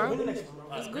good, bro.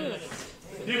 It's good.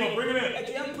 Debo, bring it in. Hey,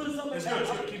 can y'all put us up It's at good.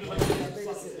 that? Keep it like I that. think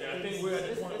that's it. Yeah, I think we're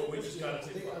at the point where we just gotta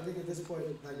take it. I think at this point,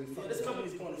 like, we fucked This it up.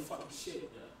 company's going to fucking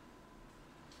shit.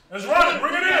 Let's run it.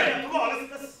 Bring it in. Yeah, come on,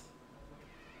 let's.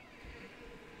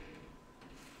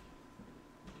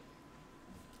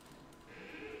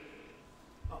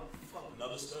 Oh, fuck.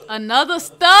 Another stud. Another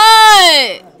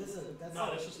stud. That's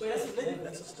No, that's a stud. Wait, that's a nigga?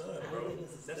 That's a stud, bro.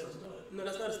 That's a stud. No,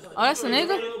 that's not a stud. Oh, that's a nigga?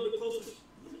 A little bit closer.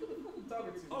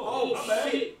 Oh, my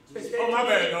bad. shit. Oh, my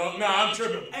bad, dog. Nah, I'm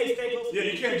tripping. Hey, stay close. Yeah,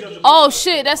 you can't judge a Oh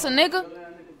shit, that's a nigga.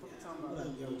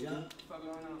 Yo, John.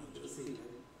 Let's see, man.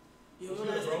 Yo, What's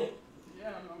real good, ass bro? nigga. Yeah,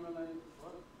 I'm like,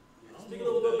 what? Speak a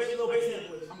little bass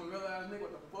voice. I'm a real ass nigga.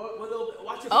 What the fuck? One little bit.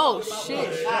 Watch your Oh fucking mouth.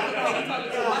 shit.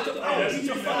 Watch your mouth. Beat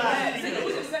your fucking ass. Nigga,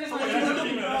 we just saying What something. you gonna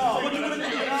do? What you gonna do?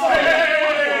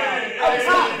 Hey! That's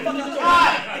hot. Fucking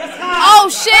hot. That's hot. Oh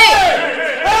shit.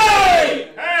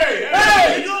 Hey!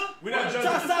 Hey! Nigga. We're not judging.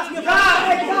 Stop, stop, stop.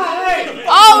 Hey.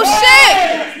 Oh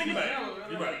shit. You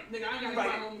right. You right. Nigga, I ain't got nobody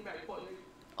on me back. Fuck, nigga.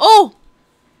 Oh,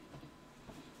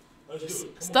 Let's do it. Come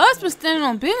on. Stud's been standing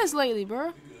on business lately, bro.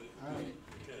 Okay,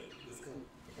 let's go.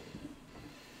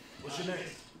 What's your name?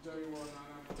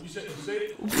 You say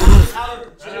it?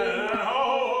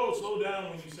 Oh, slow down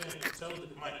when you say it. Tell the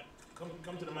mic.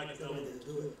 Come to the mic and tell me.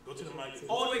 Go to the mic.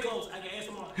 All the way close. I can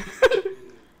answer mine.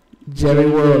 Jerry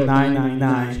World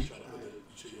 999.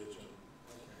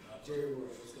 Jerry World,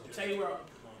 let's go. Tell you where.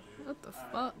 What the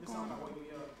fuck This going song on? called Wake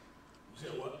Me Up. You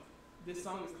said what? This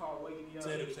song is called Wake Me Up.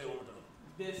 Say it one more time.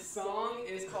 This song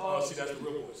is Oh, called. see, that's the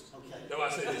real voice. Okay. That's why I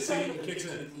said it. See, it kicks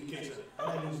in. It kicks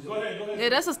in. Go ahead. Yeah,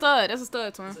 that's a stud. That's a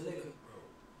stud, twin. It's a nigga.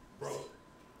 Bro.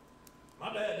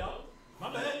 My bad, dog.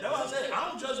 My bad. That's why I said I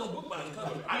don't judge no book by its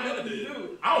cover. I never did.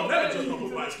 I don't never judge no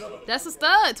book by its cover. That's a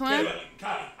stud, twin.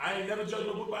 Kai, I ain't never judged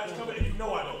no book by its cover, and you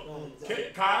know I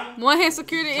don't. Kai, One hand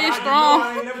security Kai, is you know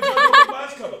I strong. ain't never judged no book by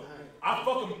its cover. I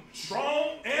fuck them strong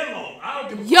and long. I don't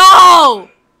give a fuck. Yo,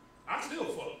 I still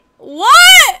fuck.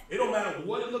 what? It don't matter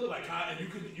what it look like, Kai, and you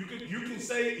can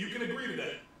say you can agree to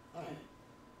that. All right.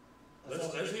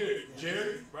 Let's hear it.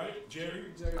 Jerry, right? Jerry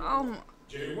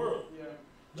World. Yeah.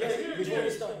 Let's hear it, Before we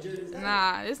Jerry. start, Jerry.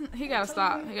 Nah, he gotta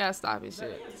stop. He gotta stop his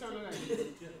shit.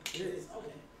 Jerry is okay.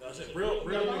 I said real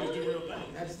niggas do real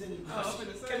things. I just didn't.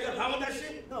 Can you power that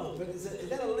shit? No, but is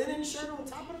that a linen shirt on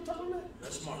top of the turtleneck?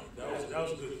 That's smart. That was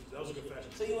good. That was a good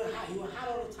fashion. So you went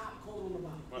hot on the top, cold on the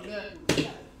bottom. Right. Got it.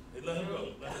 Hey, let him go.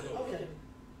 Let him go. Okay.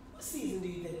 What season do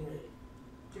you think we're in?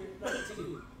 Jerry, back to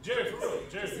you. Jerry, for real.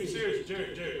 Jerry, be serious.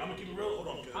 Jerry, I'm gonna keep it real. Hold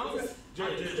on, kid.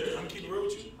 Jerry, I'm gonna keep it real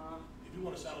with you. If you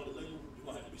want to sound with the label, you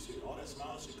gonna have to be serious. All that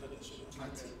smile shit, cut that shit out.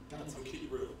 I'm gonna keep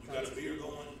it real. You got a beard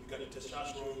going. You got the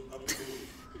testosterone up your booty.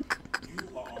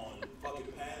 You are on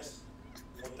fucking past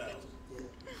 1,000. Yeah.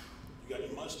 You got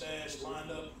your mustache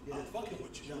lined up. Yeah. I'm fucking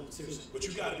with you. No, seriously. But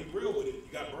you gotta be real with it.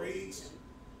 You got braids.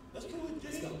 Let's do it,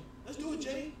 Jay. Let's do it,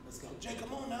 Jay. Let's go. Jay,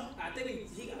 come on now. I think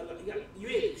he got you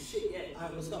ready? Shit, yeah. All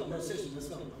right, let's go. No, seriously, let's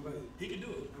go. I'm ready. He can do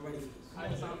it. I'm ready for this.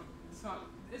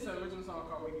 It's an original song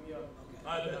called Wake Me Up. Okay.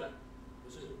 I bet.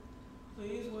 That's it.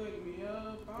 Please wake me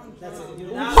up. I'm That's it. drunk. You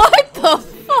What the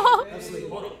fuck? I'm sleeping.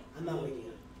 Hold on. I'm not waking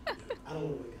up. I don't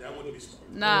want to wake up. That wouldn't be smart.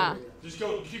 Nah. Just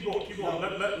go. Keep going. Keep going.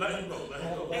 Let him go. Let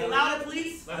him go. Hey, louder,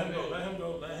 please. Let him go. Let him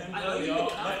go. Let him I go, know you y'all.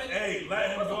 can comment. Hey, let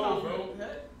him go, bro.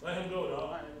 Okay. Let him go, dog.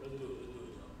 Let's do it. Let's do it,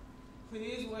 y'all.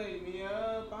 Please wake me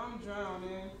up. I'm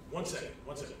drowning. 1 second.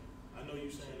 1 second. I know you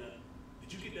saying that.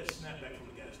 Did you get that snapback from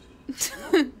the gas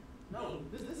station? No,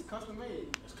 this is custom made.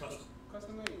 It's custom.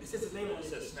 Custom made. It says his name on It it.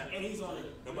 says snapback. And he's on it.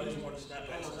 Nobody's worn a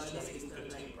snapback Oh, no, since that's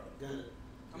 2015, bro. Got it.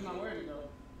 I'm not wearing it though.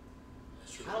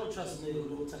 That's true. I don't trust a nigga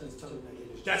who won't touch his tongue back in.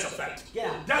 That's a fact. Get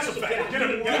out. That's a fact. Get him.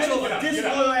 Get Get him. over Get out. this Get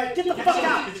out. loyal ass. Get the fuck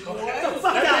out. Get the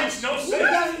fuck That out. makes no sense. Wait.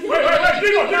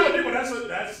 Debo.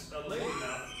 That's a lady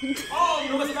now. Oh,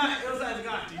 no, it's not. It's not a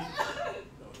guy.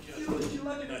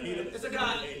 It's a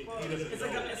guy. It's a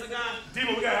guy. It's a guy.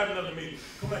 Debo, we gotta have another meeting.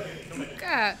 Come back in.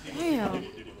 God damn.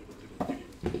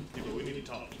 Debo, we need to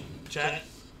talk. Chat.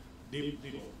 Debo,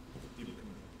 come here.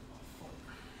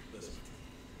 Listen.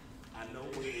 I know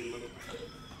what they look like.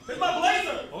 It's my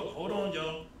blazer. Hold on,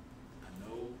 y'all. I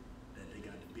know that they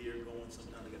got the beard going.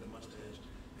 Sometimes they got the mustache.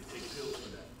 They take pills for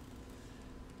that.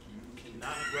 You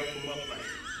cannot rough them up like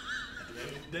that. At the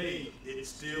end of the day, it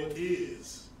still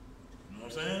is. You know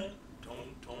what I'm saying?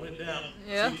 Tone it down.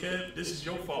 Yeah. See, Kev, this is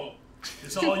your fault.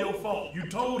 It's all your fault. You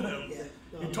told him. Yeah.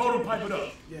 You told him pipe it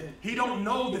up. Yeah. He don't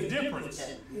know the difference.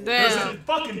 Damn. There's a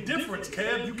fucking difference,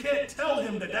 Kev. You can't tell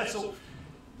him that that's so.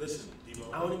 Listen,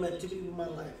 Debo. I only met 2 people in my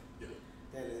life Yeah.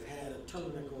 that have had a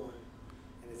turtleneck on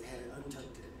and has had it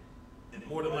untucked in. And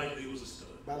more than likely, it was a stud.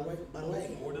 By the way,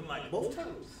 More than likely. both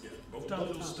times. Yeah, both times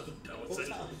it was a stud. I would Both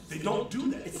say. times. They don't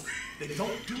do that. They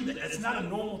don't do that. That's not a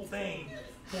normal thing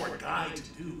for a guy to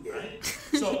do, right?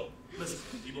 So, listen,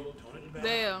 Debo, tone it back.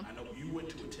 Damn. I know you went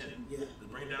to a 10. Yeah. Let's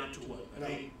bring it down to what? No.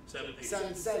 8, 7, 8. 7.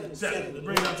 Let's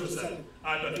bring it down to a 7.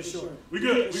 All right, For bet. sure. We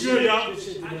good, y'all. Good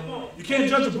shit, Come on. You can't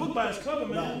judge a book by its cover,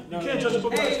 man. No, You can't no. judge a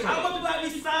book by Hey, its how cover. much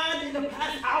have we signed in the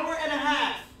past hour and a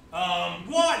half?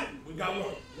 One. We got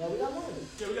one. No, we got one.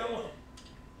 Yeah, we got one.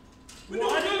 We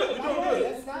Well, I doing do it. We All doing right,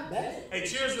 good. that's not bad. Hey,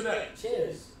 cheers to that.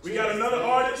 Cheers. We got another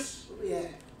artist. Where we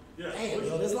at? Yeah. Damn,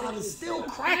 yo, this live is still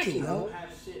cracking, yo. Have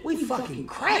shit. We fucking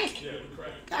cracking. Yeah, we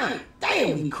cracked. God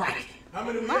damn, we cracking. How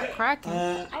many we Not got? cracking.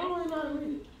 I don't really know how to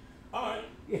read it. All right.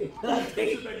 Yeah.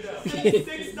 Sit back down.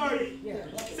 6:30. Yeah.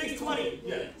 6:20.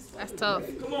 Yeah. That's tough.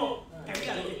 Come on. Hey, we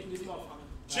gotta get through this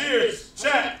motherfucker. Cheers.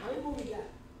 Chat. How many more we got?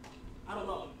 I don't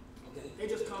know. Okay. They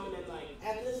just coming in like.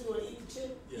 After this, you want to eat the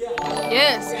chip? Yeah.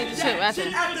 Yes, eat the chip after.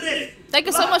 Shit after this. Thank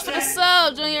you so much for the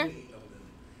sub, Junior.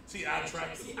 See, I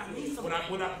track them. See, I need some. When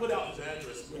I put out his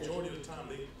address, majority of the time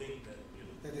they think that,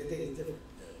 That they think it's different.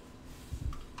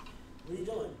 What are you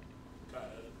doing? kinda,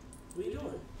 What are you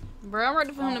doing? Bro, I'm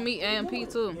ready for him to meet AMP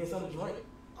too. Get something to drink.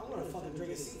 I want to fucking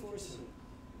drink a C4 soon.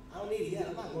 I don't need it yet.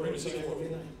 I'm not going Bring to a drink C4. after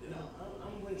midnight. No,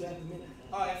 I'm waiting till after midnight.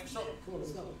 Oh, yeah, for sure. Come on,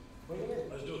 let's go. Bring it in.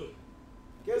 let's do it.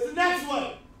 Give us the next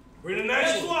one. Bring the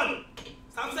next one. one.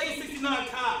 Stop saying 69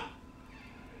 car.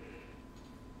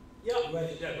 Yep.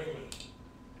 Ready? Yeah, bring him in.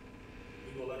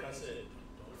 We go like I said.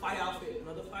 Fire outfit.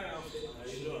 Another fire outfit. How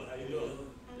you doing? How you doing?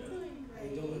 I'm Yeah. doing How you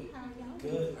great. doing? How y'all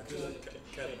Good. I just,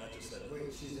 Kevin, I just said it.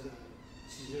 Wait, she's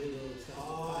really good.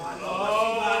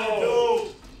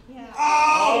 Oh, Yeah.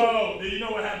 Oh, do you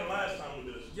know what happened last time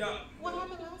with this? Yeah. What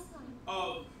happened last time?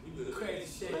 Oh, We good. crazy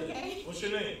shit. Okay. What's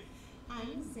your name?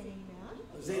 I'm Zainab.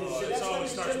 Zayna, Oh, shit, it's that's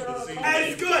always not starts dripping with on the the Z. carpet.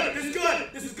 Hey, it's good. It's good.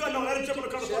 This is good. No, let it drip on the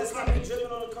Shit, carpet. that's not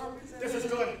dripping on the carpet. This is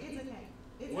good. It's okay.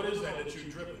 It's What is that alcohol. that you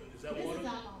dripping? Is that This water? is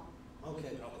alcohol.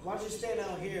 Okay. Why don't you stand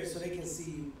out here so they can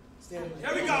see you? Stand like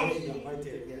Here we go. There you go. Right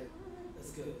there. Yeah.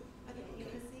 That's good. Okay, you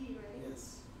can see, right?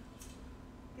 Yes.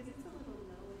 Because it's a little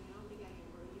low and I don't think I can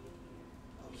breathe in here.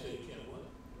 You say you can't what?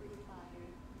 Breathe fire.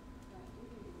 But we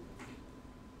can do this.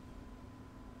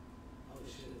 Oh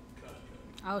shit. Cut.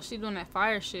 Oh, she doing that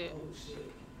fire shit. Oh shit.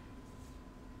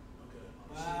 Okay.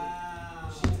 Wow.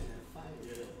 She's in that fire.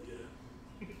 Yeah, yeah.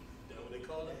 That what they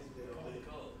call it? That's That what they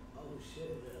call it? Oh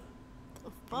shit. Yeah.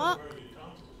 Fuck. You burn your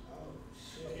tonsils. Oh You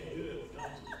shit. can't do that with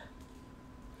tonsils.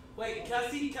 Wait, can I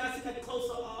see that close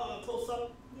up? Close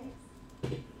up, Yes.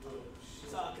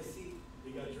 so I can see.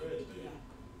 You got dreads, baby. Yeah.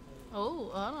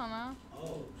 Oh, I don't know.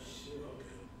 Oh shit.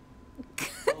 Okay.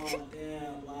 Oh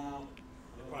damn! Wow.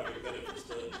 They're probably better for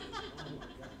studs. Oh my god.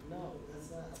 No, that's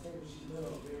not. I think what she's doing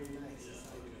is very nice. Yeah, It's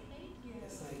like, okay. Thank you.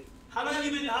 it's like, How long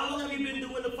have you been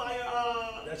doing the fire?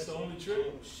 That's the only trick.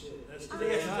 oh shit. That's Yeah,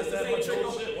 not it's the that same much trick.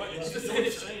 old shit. What? It's It's just the doing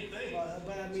the same same thing.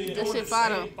 But I She's mean, That doing shit the fire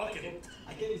same though. fucking. I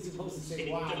think he's supposed to say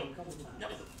wow a couple times. That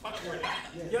was a fucking word.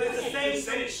 Yo, it's the same.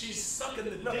 Say she's sucking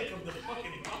the dick of the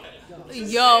fucking pie.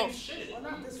 Yo. Well,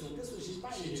 not this one. This one, she's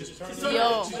biting. She just turned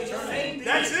Yo. it.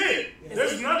 That's it.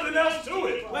 There's nothing else to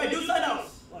it. Wait, do something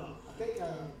else. Well, I think,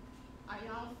 Are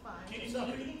y'all fine? Keep Are you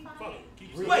sucking. really fine? Fuck it.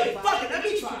 Keep sucking. Wait, fuck it. Let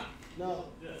me try. no.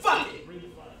 Fuck it. Bring the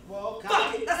fire. Well, Kai.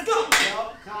 Fuck it. Let's go.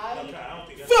 Well, Kai. Okay, I don't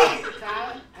think that's Fuck it.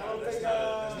 Kai, I don't That's think,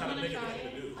 not a nigga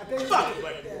thing to do. I think, Fuck it.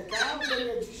 yeah, Kai, I don't think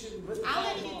that you should put the I'll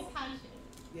let phone you off. touch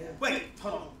it. Yeah. Wait,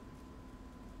 hold on.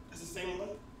 That's the same one?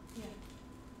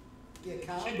 Yeah,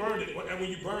 Kai. She burned it. And when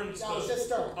you burn No, stuff. it's just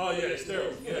sterile. Oh, yeah, it's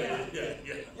sterile. Yeah.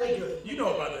 You're good. You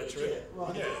know about that trick. Yeah,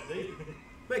 right. Yeah, they.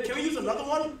 Wait, can we use another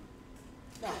one?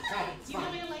 No, Kai, it's You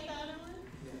want fine. me to like the other one?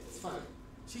 Yeah, it's fine.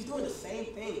 She's doing the same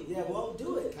thing. Yeah, well,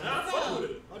 do it, Kai. Nah, fuck with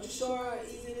it. Why don't you show her how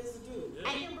easy it is to do?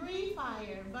 I can breathe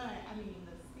fire, but I mean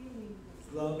the ceiling.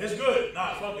 Love. It's good.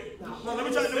 Nah, fuck it. No, No, let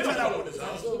me try They don't that fuck one. with this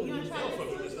house. Absolutely. You want to They try don't fuck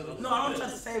with this this one? house. No, I want to try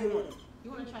the same one. You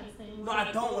want to try the same one? No,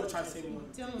 I don't want to try the same one.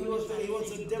 Don't He want wants, to try he the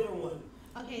wants a same different one.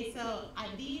 one. Okay, so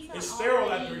these are It's sterile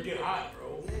already- after it get hot,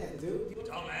 bro. Yeah, dude.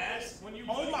 Dumbass. When you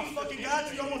Oh my fucking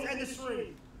god, you almost ended the stream. What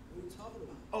are you talking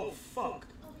about? Oh, fuck.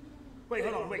 Wait,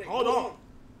 hold on.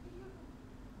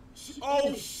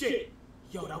 Oh, shit.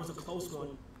 Yo, that was a close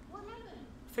one. What happened?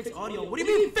 Fix audio. What do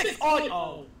you mean fix audio?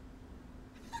 Oh.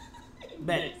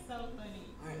 Bet. So funny.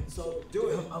 Alright, so do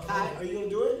it. Kai, are you gonna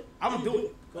do it? I'm gonna do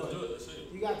it. Go Let's ahead. do it. Let's see.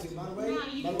 You got to. By the way, No,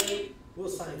 you by the do way, we'll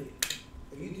sign it.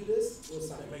 If you do this, we'll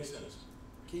sign That it. makes sense.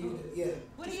 Can you? Yeah.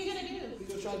 What are you gonna do? He's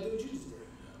gonna try to do what you just did.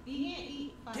 You can't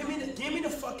eat fire. Give me the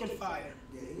fucking fire.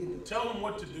 Yeah, he can do it. Tell them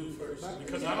what to do first, But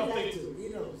because he I don't has think. to. He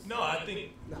knows. No, I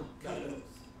think No, Kai knows.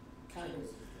 Kai knows.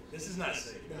 this is not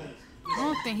safe. I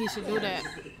don't think he should do that.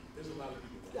 There's a lot of people.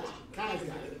 Yeah, Kai's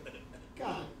got it.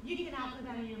 Kai. You cannot put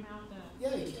that in your mouth though.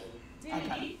 Yeah, he can. Dude,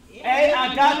 Hey,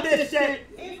 I got this shit.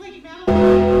 It's like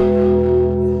metal.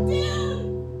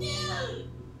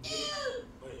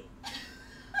 Wait.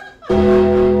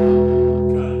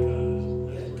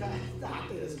 Yeah, Kai. I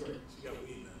think that's great. She got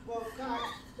weed now. Well, Kai.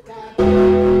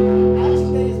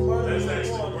 Actually, it's burning. That's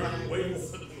more, actually Kai. way more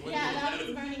than what Yeah, you that had.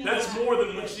 was burning a That's lot. more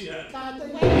than what she had. Kai, I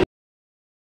think. Wait.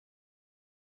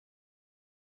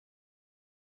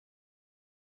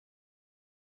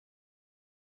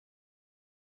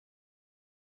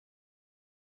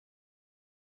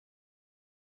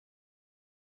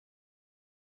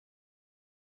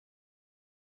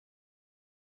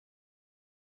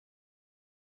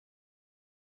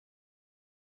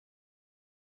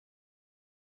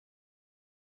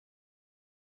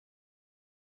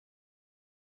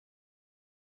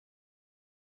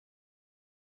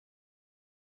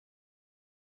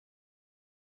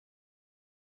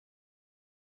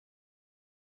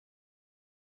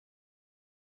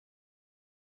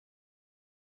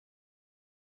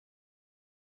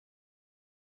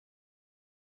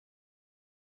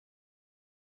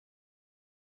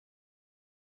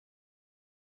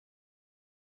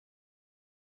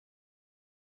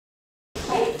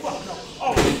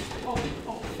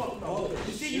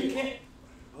 You see, you can't.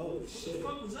 Oh, shit.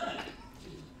 What was that?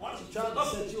 Why I'm trying to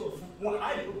set you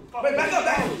up. Wait, back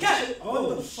up. Catch it.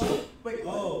 Oh, shit. Wait,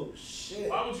 Oh, shit.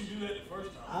 Why would you do that the first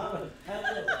I time? don't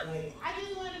know. Like, I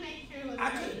just wanted to make sure it was I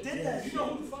could have did that. You know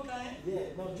who the fuck I am? yeah,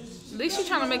 no, just. At least she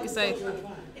trying to make it safe.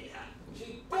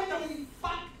 She definitely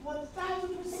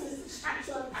 1,000% trying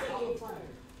to take your fire.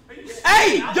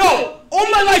 Hey, yo,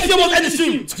 all my life you almost ended the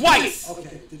stream twice.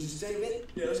 Okay, did you save it?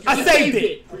 Yeah, let's get I saved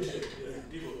it. Appreciate it. Yeah,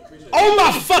 people appreciate it. Oh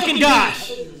my fucking I gosh.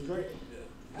 think it was great.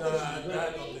 No, I don't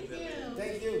think Thank that. you.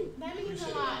 Thank you. That means a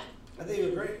lot. I think you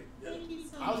were great. Thank you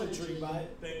so much. I was intrigued by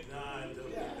it. Nah, I don't think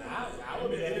Yeah, that. I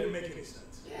would- It didn't make any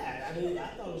sense. Yeah, I mean, I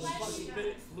thought it was fucking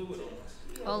Spit fluid on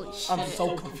us. Holy shit. I'm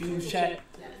so confused, chat.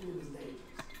 That food was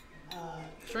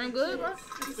dangerous. Shrimp good, bro?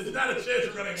 There's not a chance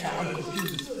we're gonna I'm get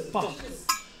confused as fuck.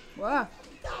 Wow.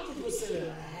 1,000%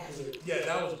 a hazard. Yeah,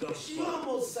 that was dumb. She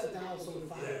almost set the house on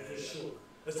fire Yeah, for sure.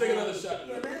 Let's take another shot.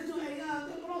 Yeah, man, do it.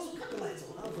 But also cut the lights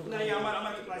on. No, yeah, I'm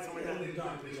gonna keep lights on right Yeah, now. we're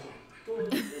dark, we're dark. Go on,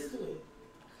 let's do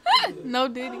it. No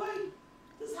By Diddy. the way,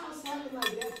 this house having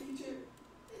like that feature,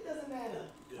 it doesn't add up.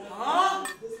 Yeah. Huh?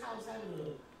 This house having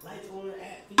a lights on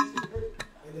at feature,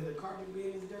 and then the carpet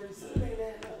being this dirty, so it ain't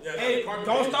adding up. Yeah, Hey, the carpet-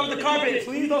 don't start with the carpet.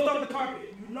 Please don't start with the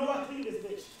carpet. You know I clean this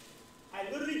bitch. I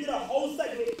literally did a whole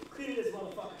segment cleaning this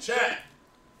motherfucker. Chat.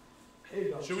 Here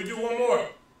you go. Should we do one more?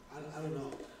 I don't know.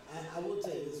 I will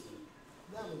tell you this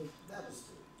one. That was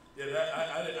stupid.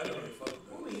 Yeah, I didn't really fuck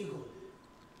with What were that. you gonna do?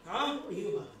 Huh? What were you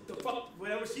about to The do? fuck,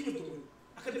 whatever she was doing.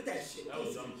 I could do that shit. That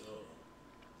was dumb as hell.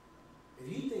 If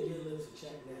you think your lips are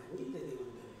checked now, what do you think they would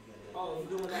have done if you got that? Oh,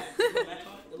 you doing that? You doing that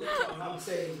part? I'm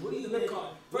saying, what do you lip card.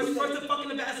 First the fucking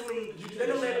the Vaseline.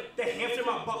 Then they hamster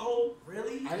my butthole.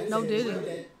 Really? I didn't No, say did it.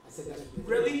 it? I said that's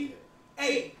Really?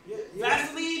 Hey, Yeah.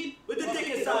 Vaseline with the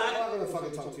dick inside. I'm not gonna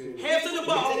fucking talk to you. Hamster the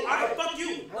butthole. Alright, fuck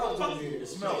you. I don't talk to you. It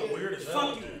smells weird as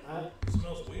hell. Fuck you. Huh? It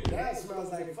smells weird. That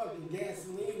smells like fucking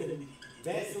gasoline and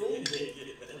Vaseline.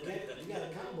 Okay? You got a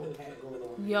combo pack going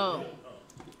on. Yo,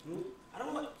 I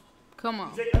don't want. come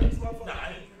on. Jake, I just want Nah, I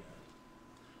ain't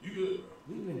drinking. You good, bro?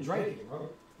 We've been drinking, bro.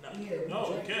 Nah. Yeah, we No,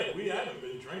 drank. Kev, we haven't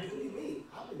been What do drinking. you mean?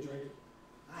 I've been drinking.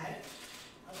 I have.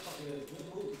 I'm fucking in a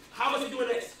good mood. How much we doing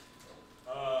next?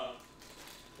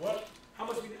 What? How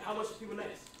much people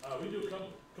next? We do a couple.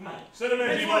 Come on. Send them in,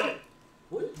 Next people. one.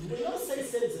 What? When y'all say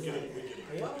sentences Get like it, we get it.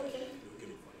 that, are y'all okay? Get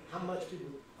it for you. How much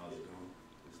people? How's it going?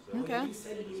 It's the- Okay. You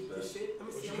said you this shit. Let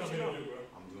me What see you how much come you here know. to do, bro?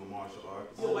 I'm doing martial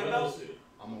arts. You a white belt?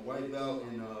 I'm a white belt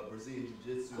in Brazilian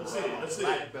Jiu-Jitsu. Let's see, let's see.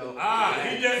 Black belt.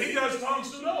 He does Tong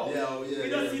Sudo. Yeah, oh yeah. He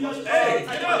does. Hey,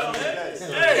 Hey, get up, man.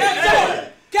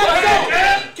 Hey,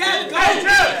 Hey,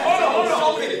 Kev, go. hold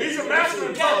on. He's a master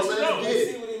of Tong Let's Sudo.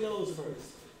 see what he knows first.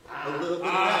 a little bit of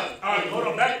All that. right, hold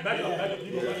on. Back up.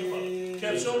 You go back up.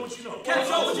 Kev, show what you know. Kev,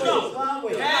 show what you know.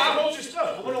 Kev, hold your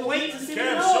stuff. I'm gonna wait to see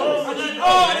Kev, what show he what knows. you know.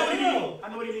 Oh, I know what he needs. I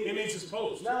know what he He needs. needs his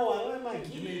post. No, I want my You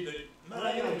key. need the. No,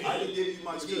 I you don't need need I it. can give you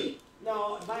my key.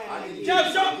 No, buy I my can key. give Kev,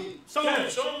 you show my him. key. Show him. Kev,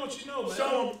 show him what you know, man. Show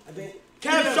him. I think.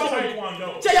 Kev, show him.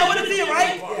 Taekwondo. Jay, I wanna see it,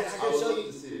 right? Yeah, I I can would show love you.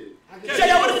 to see it. I can Kev, Jay,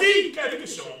 I wanna see. Kev, you can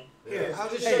show him. Here, I'll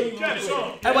just show Hey, you. Kev, show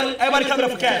him. Everybody come it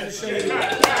up for Kev.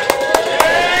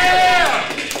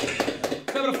 Yeah!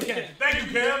 Come it up for Kev. Thank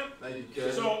you, Kev. Thank you,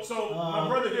 Kev. So my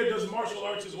brother here does martial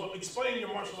arts as well. Explain your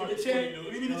martial arts. The What chair. you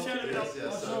We do. need a chair. Yes,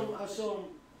 yes, sir. I'll show him.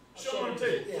 Show him on the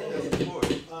table. Yeah, Yes, of course.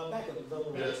 back up.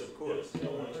 Double. Yes, of course.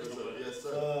 Yes,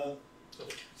 sir. So,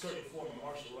 certain form of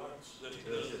martial arts that he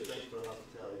Yes, does. yes, thank you for the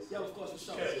hospitality. Yeah, of course, for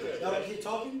sure. Kev, Y'all wanna keep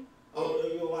talking? Oh. Or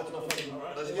you're watching my fucking. All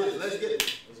right. Let's get it. Let's get it.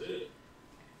 That's it.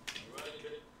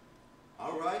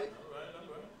 All right. All right.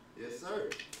 Yes, sir.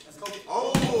 Let's go.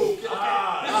 Oh,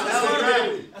 That's that's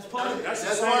gravity. That's part of it. That's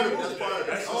That's the part same of it. move. That's part of it.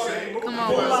 That's the Okay. same move.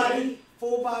 Come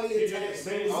Full body attack.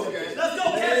 Okay. Let's go,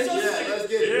 Kev. Show Yeah, us. let's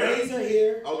get it. Yeah. Legs are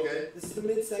here. Okay. This is the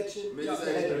midsection.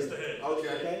 Midsection. That's the head. Okay.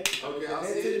 Okay. Okay, I Pay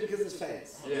see attention it. because it's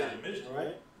fast. I'm gonna Yeah. get a midget. All right.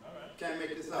 All right. Can't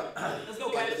make this up. Let's go,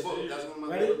 Like the Kev. book. That's one of my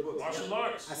Ready? favorite books. Martial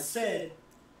arts. I said,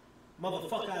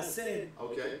 motherfucker.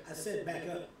 Okay. I said back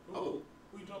up. Oh.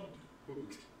 Who you talking to?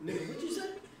 Nigga, what you say?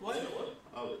 What? What?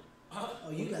 Oh.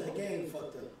 Oh, you got the game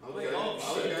fucked up. Okay. So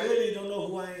Okay. clearly you don't know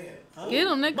who I am. Huh? Get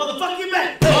him, nigga. Motherfucker, you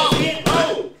back.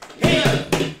 Oh. Here.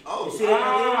 Oh. You see what I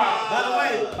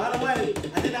did? By the way,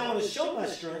 I did not want to show my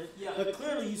strength, Yeah. but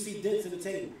clearly you see dents in the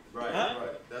table. Right. Huh?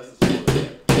 Right. That's the story.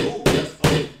 Oh. That's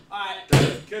All right.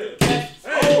 Good. Kev. Hey,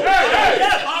 hey,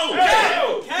 Kev. oh,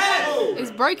 Kev. Kev. Kev.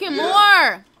 It's breaking Yeah.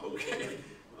 more. Okay.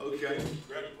 Okay.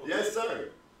 Grab the post. Yes, sir.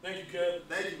 Thank you, Kev.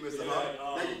 Thank you, Mr. Yeah,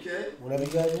 Hart. Thank you, Ken. Whenever you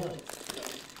guys want.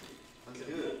 That's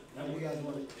good. Whenever you guys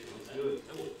want. That's good.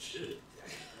 That was shit.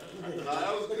 Look at Nah, that.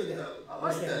 that was Look at good. that. I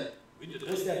What's like that? that. We did that.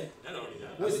 What's that? That already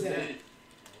happened. What's that?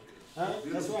 Huh?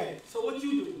 That's right. So what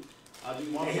you do? I do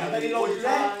one Hey, time how many don't do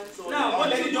that? so No,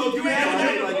 what I you make do? it You ain't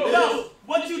like doing this. that. No,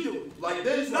 what you do? Like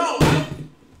this? No. Like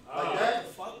What that?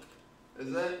 the fuck?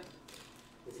 Is that?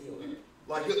 Is he okay?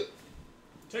 Like it?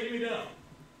 Take me down.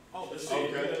 Oh, let's see.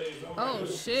 Okay. Oh,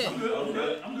 shit. I'm good. I'm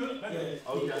good. I'm good. Back up.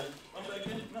 Okay. I'm back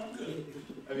in. No, I'm good.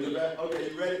 Have you back?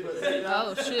 Okay, you ready for a takedown?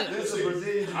 Oh, shit. This is a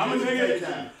Brazilian I'm gonna Jiu-Jitsu take it.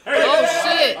 takedown. Oh,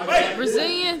 shit. Wait.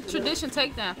 Brazilian tradition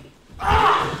takedown.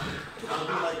 I'll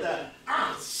do like that.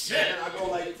 Shit. And I go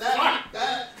like that,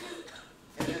 that,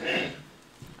 and then that.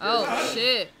 Oh,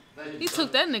 shit. Thank you, He son.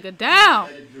 took that nigga down.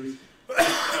 Thank you,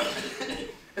 Druski.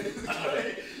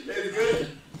 It's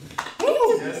good?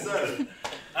 Woo! Yes, sir.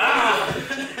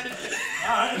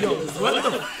 Yo, what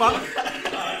the fuck?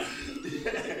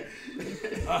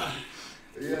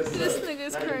 Yes, sir. This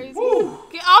nigga's Thank you. crazy.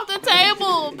 Get off the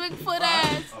table, Bigfoot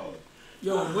ass. Oh,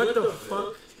 Yo, what the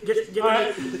fuck? Get him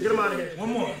out of here.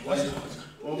 One more. Watch this.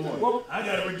 one more. I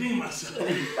gotta redeem myself.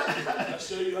 I'll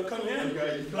show you. I'll come in.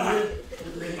 Okay.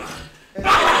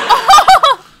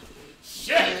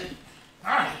 Shit.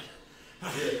 All right.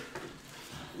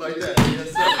 Like that.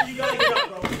 Yes, sir. You gotta get up,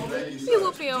 bro. Thank you, He sir.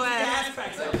 whooping your Your ass. ass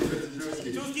cracks up. Thank you, Mr.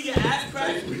 Druski. Druski, your ass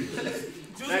cracks. Thank you,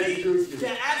 Druski, Druski. your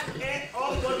ass cracks. Oh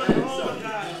my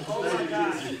god. Oh my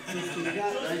god.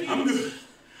 Thank you. I'm good.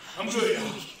 I'm good, y'all.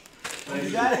 Thank You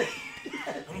you. got it?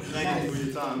 Thank you for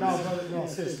your time. No, Mr. brother, no,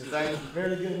 seriously. Thank you.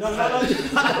 Very good. No,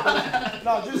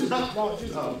 just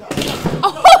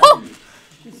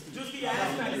Druski, your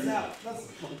ass cracks out. Thank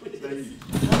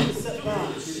you. sit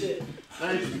down. Shit.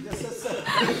 Thank you. Just sit.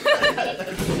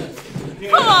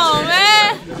 Come on,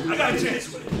 man. I got a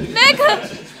chance with it.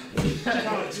 Nigga.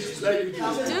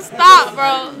 Just stop,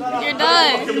 bro. You're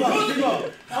done.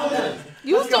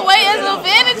 Use the weight as an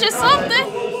advantage or something.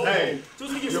 Hey,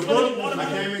 your book, I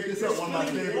can't make this up. One of my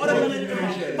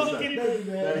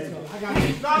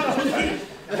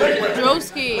favorite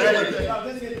Druski.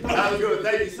 That was good.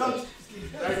 Thank you, son.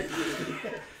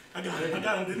 I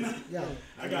got him, didn't I? Yeah.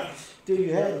 I got him. Dude,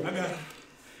 you had him. I got him.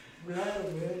 You had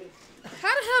him, man.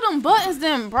 How the hell them buttons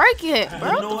didn't break it,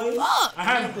 bro? What the fuck? I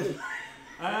had him.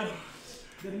 I had him.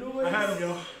 I had him,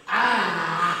 y'all.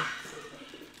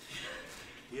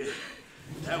 Yeah.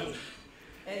 That one.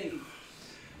 Hey.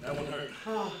 That one hurt.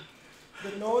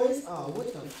 The noise? Oh,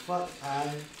 what the fuck,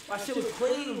 Ty? My shit was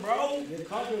clean, bro. Your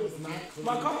carpet was not clean.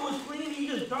 My carpet was clean. You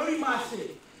just dirty my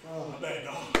shit. My bad,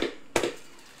 dog.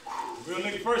 Real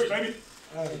nigga first, baby.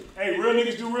 Hey. Hey, real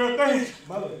niggas do real things.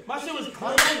 My shit was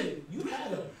clean. You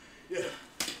had him. Yeah.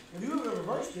 If you ever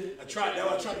reversed it. I tried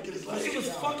to get his My leg. shit was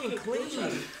fucking clean.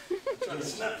 Trying to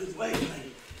snap his leg.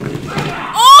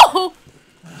 Oh!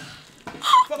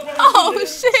 Oh,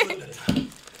 shit.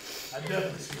 I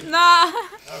definitely. Nah.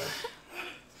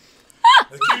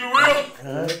 Let's keep it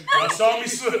real. Y'all saw me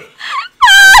slip.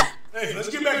 Hey, let's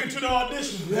get back into the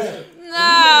audition. Yeah.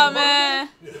 Nah, man.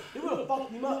 He would have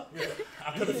fucked him up. Yeah,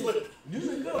 I could have flipped. You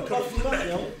should have fucked him up,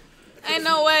 yo. Ain't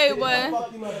no way, He would have boy.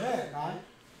 fucked him up bad, right?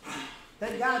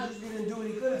 Thank God Druski didn't do what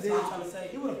he could have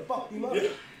did. He would have fucked him up.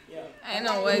 Yeah. Ain't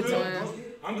no way, twin.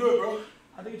 I'm good, bro.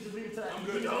 I think you should leave it to that. I'm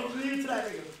good, dog. Leave it to that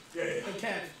nigga. Yeah. And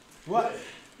cash. What?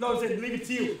 No, I said leave it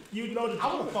to you. You know the.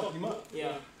 I would have fucked him up.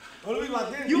 Yeah. Only reason I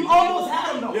didn't. You almost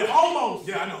had him though. Yeah. Almost.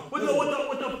 Yeah, I know. With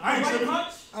the I ain't right tripping.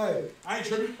 punch. Hey, I ain't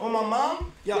tripping. on my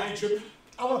mom, I ain't tripping.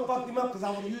 I would have fucked him up because I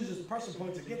would have used his pressure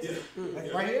point to get to it. Like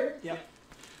Yeah. right here. Yeah.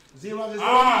 See what I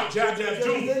just Jab, did? jab, See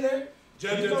what I zoom. did there?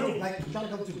 Jab, You jab, know, zoom. like trying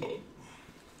to come to.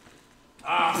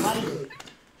 Body weight.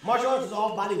 Martial arts is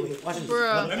all body weight. Watch this.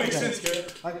 Bruh. That makes sense,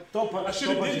 kid. Like throw punch. I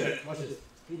should've throw did punch. that. Watch this.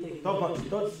 Throw punch.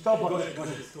 Throw Go punch. ahead, go Watch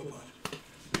ahead. this. Go punch.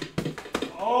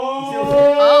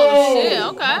 Oh, shit.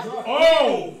 Okay.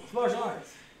 Oh! Martial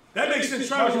arts. That makes sense.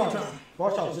 Try it one more time.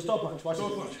 Martial arts. Just throw punch. Watch Go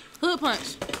this. punch. Hood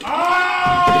punch.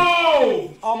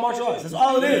 Oh! All martial arts. That's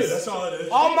all it Yeah, is. that's all it is.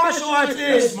 All martial arts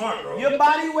That's is smart, bro. your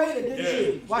body weight against Yeah.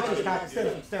 you. Watch this, Kai. Stand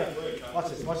up. Stand up. Watch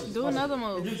this. Watch this. Do watch another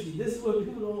this. move. This is what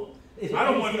people don't. I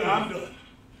don't want to. I'm done.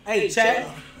 Hey, Chad.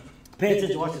 Pay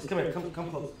attention. Watch this. Come here. Come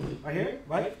close. Right here.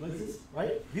 Right. Like this.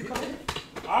 Right. You come here.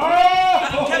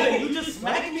 Oh! Kevin, you just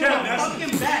smacking me on my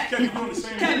fucking back. Kevin, you doing the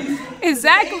same move.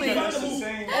 Exactly. That's the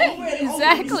same.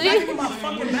 Exactly. Smacking me on my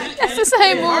fucking back. That's the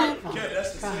same move. Yeah,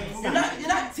 that's the same. You're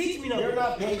not teaching me no. You're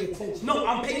not paying attention. No,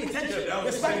 I'm paying attention. Yeah, that was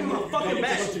You're the smacking me same on my fucking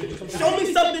move. back. Show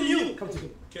me something new. Come to me.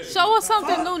 Show us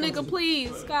something new, nigga,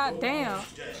 please. God damn.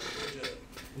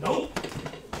 Nope.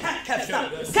 Kev,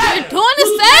 stop. You're Kev, doing the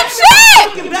same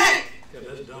shit. fucking back. Yeah,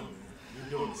 that's dumb, man.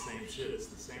 You're doing the same shit. It's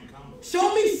the same combo.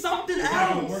 Show me something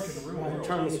else. Right,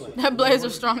 turn this way. That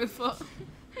blazer's strong as fuck.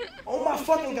 Oh my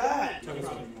fucking god.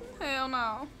 Hell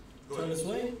no. Turn this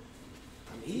way.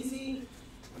 I'm easy.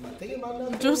 I'm not thinking about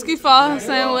nothing. Druski fall the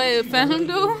same way Phantom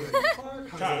do.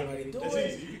 How's everybody That's doing?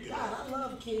 easy. You can get God, I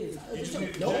love kids. You just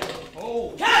need to Nope. check.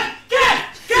 Oh,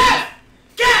 Kev.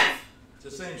 it's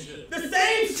the same shit. The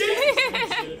same shit. Same shit,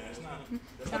 man. It's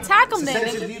not. Attack him It's the then,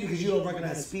 same shit nigga. to you because you don't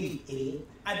recognize speed, idiot.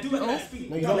 I do have that speed.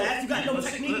 No, you don't. Dumbass, you got no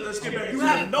technique. Let's get back You into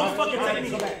have it. no fucking Come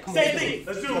technique. back, come Same back. thing.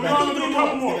 Let's do it. Come We're back. gonna do a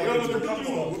couple more. We're gonna do a couple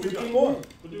more. We'll be Three done. more.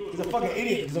 We'll do it. He's a fucking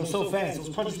idiot because I'm so fast. Those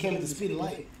punches came at the speed of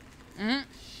light. Mm.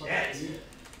 Yes.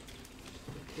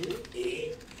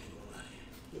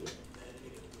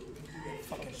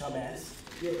 Fucking dumbass.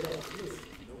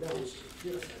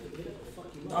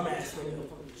 Dumbass.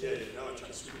 Yeah, now I'm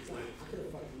trying to sweep his leg.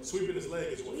 Sweeping his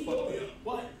leg is what fucked me up.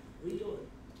 What? What are you doing?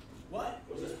 What?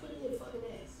 Just put it in your fucking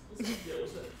ass. Yeah,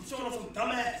 what's that? I'm showing off some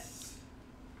dumbass.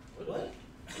 What?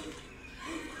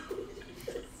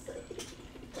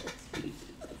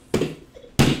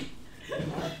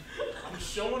 I'm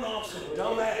showing off some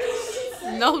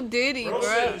dumbass. No Diddy, Bro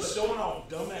said bro. he's showing off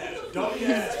dumbass. Dummy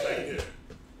ass back there.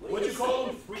 What'd you call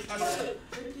him? Freaky ass.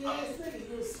 Freaky ass nigga.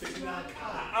 You're a 69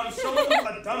 cop. I'm showing off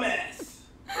a dumbass.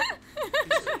 He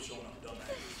said he's showing off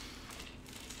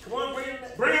dumbass. Come on, bring him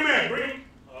back. Bring him in. Bring him.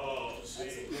 Oh, see.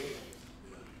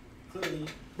 Clearly.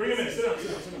 Bring him in. Sit down.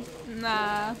 Sit down. Sit down. Sit down.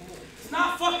 Nah. It's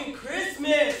not fucking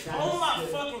Christmas. Oh my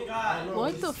fucking god.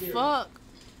 What the fuck?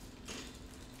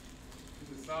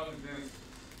 It's a solid dance.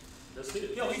 Let's see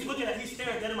it. Yo, he's looking at, he's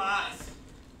staring dead in my eyes.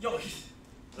 Yo, he's,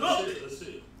 Let's look. see it. Let's see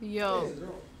it. Yo. Told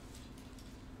you.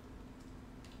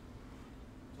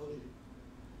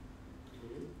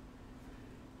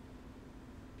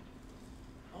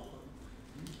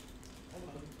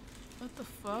 What the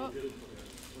fuck?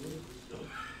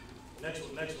 Next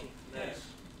one.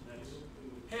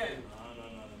 Here. No.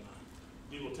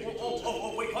 You will take it to a 10.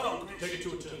 Oh, wait, hold on. Take it to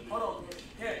a 10. Hold on.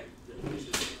 Here.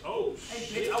 Oh, hey,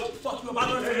 bitch, I will fuck you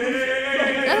up.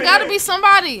 There's gotta be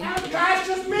somebody. Guys,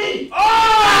 just me. Oh,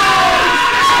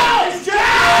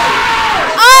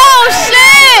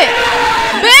 shit!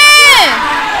 Ben!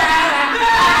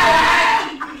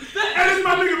 Hey, this is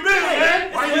my nigga Ben,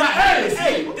 man. Hey,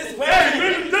 this is Ben.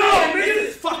 This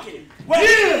is fucking.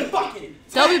 Fucking.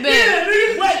 Dobby Ben.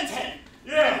 Wait, Ted.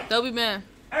 Yeah. Dobby Ben.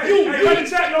 Hey, let the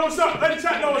chat know what's up. Man.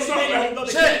 Chat,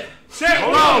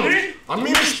 Hold on. I'm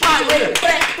in the spot with it.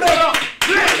 Sign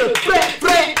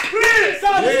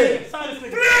this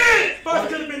nigga. First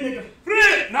could have been nigga.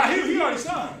 Nah, he already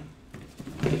signed.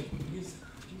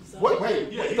 What?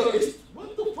 Wait.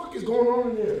 What the fuck is going on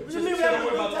in there? What you mean we haven't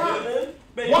worried about that,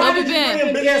 man? Why Dobby did you Ben.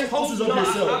 bring big ass posters of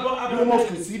yourself? I'm You're the most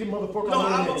conceited motherfucker I know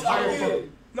in the entire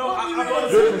fucking.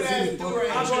 You're conceited.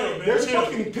 There's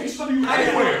fucking pictures of you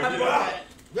everywhere.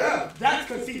 Yeah, that's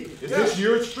conceited. Is this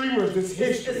your stream or is this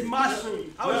his stream? It's my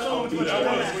stream. I was showing what you Don't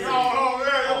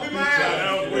be my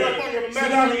ass. Sit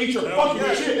down and eat your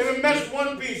fucking shit in a mesh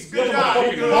one piece. Good job.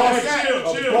 Good luck with that. Good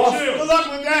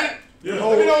luck with that. Let me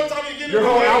know what time you get in the game. Your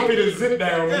whole outfit is zip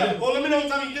down, man. Yeah, well, let me know what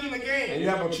time you get in the game. And you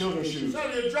have on children's shoes.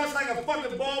 Son, you're dressed like a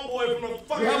fucking ball boy from a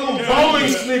fucking... You have on bowling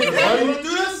sneakers, You buddy. wanna do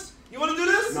this? You wanna do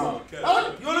this? No.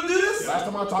 Huh? You wanna do this? Last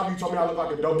time I talked, you told me I look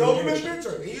like a dope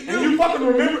picture. And you fucking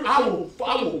remember, I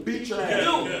will beat your ass. You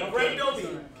do. A Ray Dobie.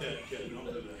 Don't do that.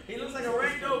 He looks like a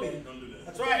Ray Dobie. Don't do that.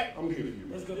 That's right. I'm here for you.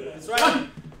 Let's go. That's right.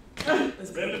 Bend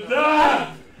the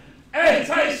die. Hey,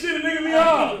 tight shit, nigga, me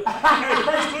off. Hey,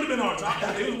 first could have been hard.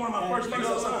 It was one of my first things I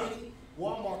signed.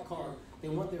 Walmart card. They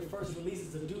want their first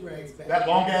releases of do-rags back. That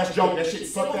long ass joke, that shit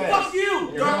sucked ass. Fuck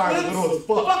you. Your hairline is little as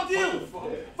fuck. Fuck you.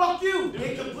 Fuck you.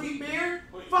 Incomplete beard.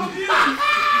 Fuck you.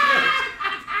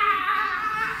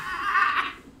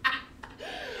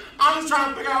 I'm just trying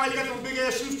to figure out how you got them big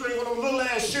ass shoestrings with them little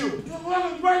ass shoes. You're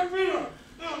fucking great finger.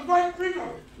 You're a great finger.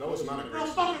 No, it's not a You're a great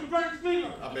fucking great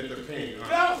finger. I bet they're paying.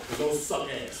 Yeah. Those suck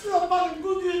ass. You're a fucking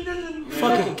Gucci edition.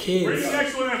 Fucking kids. Bring the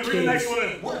next one in. Bring the next one in.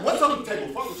 What's on the table?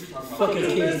 Fuck what you talking about. Fucking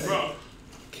kids. Bro.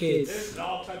 Kids. This is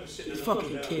all type of shit. that's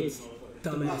Fucking down. kids.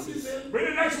 Dumbasses. Bring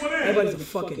the next one in. Everybody's a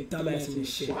fucking dumbass in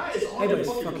this shit. Why is all Everybody's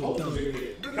the fucking fucking dumb. posters in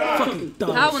here? Fucking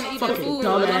dumb. I wanna eat that Fucking food.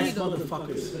 dumbass Let me go.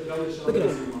 motherfuckers. Look at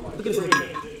this. Look at this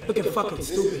nigga. Looking fucking This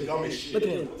is stupid. dumb as shit. Look at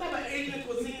him. What type of Asian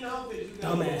cuisine outfit you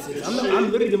got? Dumbasses. I'm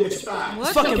literally the most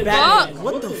What fucking the Batman. fuck?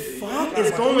 What the fuck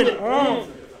is going on?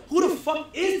 Who the fuck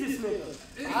is this nigga?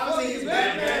 Obviously, he's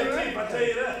Batman, right? If I tell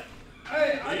you that.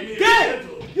 Hey, Dad!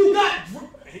 you got...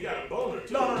 He got a boner,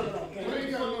 too. No. I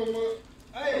ain't got no more.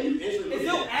 Hey, is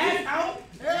your ass out?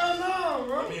 Hell no,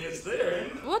 bro. I mean, it's there,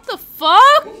 ain't it? What the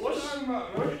fuck? What's talking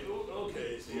about, right?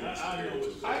 Okay, see, I know what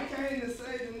you're saying. I came to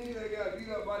say the nigga that got beat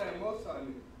up by that Motar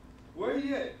nigga. Where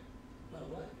he at? No,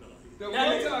 what? The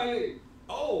Motar nigga.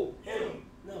 Oh, him.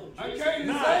 No. I came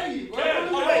to Nah, say you. Kev, Where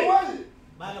oh, was it?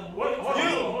 By the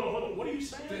Hold on. What are you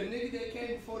saying? The nigga that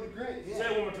came before the grant. Say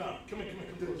it one more time. Come here.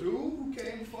 The dude who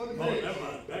came before the Oh, grant. never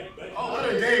mind. Back. Oh, I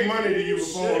done gave money to you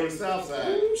before on the south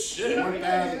side. Shit.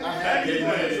 1,000. I had Back gave his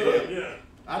money ass to up, you. yeah.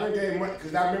 I done gave money,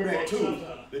 because I remember that tooth.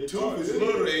 The tooth is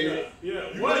little, ain't it?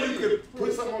 Yeah. You know you could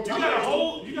put something on You top got a of it.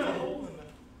 hole in there.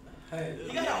 Hey.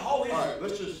 You got a whole his... Alright,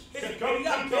 let's just... You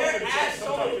got bare ass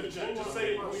Talk on to the chat. Just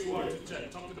say who you are to the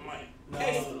chat. Talk to the mic.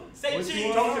 Hey, say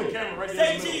cheese. Talk to the camera right Say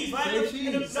there. cheese, right? Say In the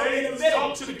cheese. middle.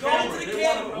 Talk to the Go camera. to the They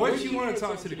camera. What you want to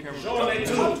talk to the camera? Show them that I'm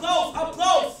too. close. I'm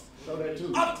close. Show that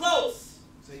tooth. I'm close.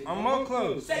 I'm more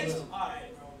close. Say cheese.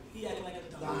 Alright, bro. He acting like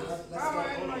a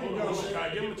dumbass. Hold on.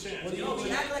 Give him a chance. Yo,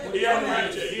 he acting like a He hadn't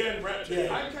dumbass. rapped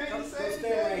yet. I came to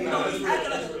say No, he's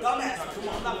acting like a dumbass. Come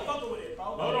on, I'm not fucking with it, bro.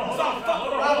 Hold on. I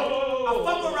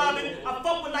fuck with Robin. I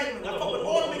fuck with Lightman. I fuck with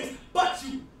all the niggas but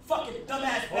you fucking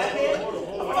dumbass Batman. I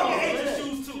fucking hate your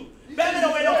shoes too. Batman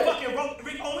don't wear no fucking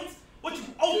Rick Owens. What you,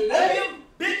 opium?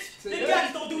 Bitch? Niggas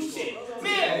guys don't do shit.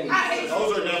 Man, I hate you.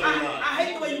 Those are definitely not. I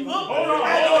hate the way you look. Hold on. I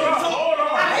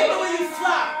hate the way you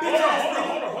fly, bitch ass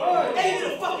nigga. Hey, you need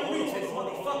to fucking retwist,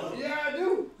 motherfucker. Yeah, I do.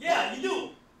 Yeah, you do.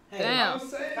 Damn. I'm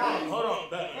saying. Hold on.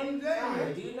 I'm Do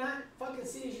dead. you not fucking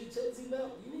see his utility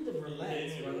belt? You need to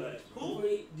relax, bro. Who? Do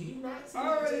you not see I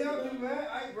already his helped utility you, man.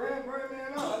 I grabbed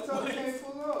Birdman up. I told him he can't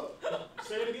pull up.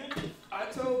 Say it again. I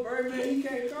told Birdman he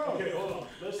can't come. Okay, hold on.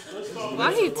 Let's talk.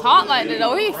 Why he talk like that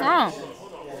though? Where he from?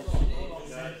 Hold on,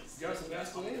 Got some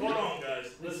Vaseline? Hold on, guys.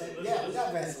 Listen. Yeah, we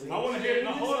got Vaseline. I want to hear.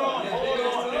 No, hold on.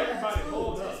 Everybody,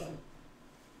 hold up.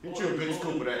 Get you a big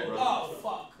scoop of that, bro. Oh,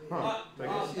 fuck. Huh. Ben?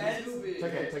 Take a little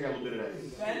bit of that.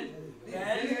 Ben? He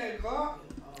had Glock.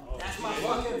 That's my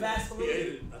fucking He Vaseline. ate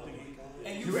it. I think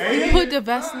And You ate it? Put the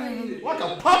Vaseline. Like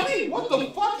a puppy? What the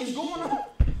fuck is going on?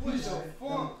 What the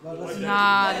fuck?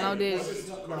 Nah, no did.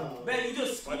 Ben, you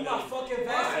just scooped my fucking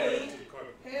Vaseline.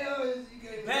 Hell is you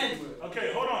getting Ben.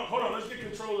 Okay, hold on. Let's get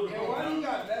control of the And why you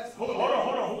got that? Hold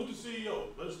on. Who's the CEO?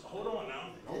 Hold on now.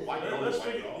 Don't wipe it on Let's the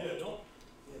figure. white dog. Yeah, don't.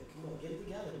 Yeah, come on, get it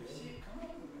together, man. Shit, come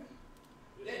on, man.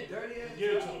 That dirty ass.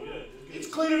 Give it to him. Yeah. Just It's get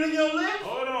it. cleaner than your lips.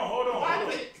 Hold on.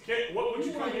 Wipe it. What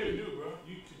you come here to do, bro?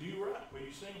 Do you rap? Or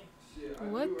you sing? Shit, I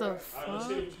What do the right. Alright, let's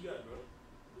fuck? hear what you got, bro.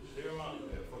 Just hear him out.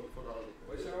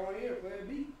 What y'all want to hear? Play a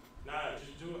beat? Nah,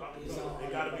 just do it acapella.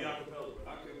 It gotta be acapella,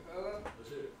 bro. Acapella? Let's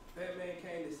hear it. Batman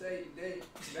came to save the day.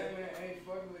 Batman ain't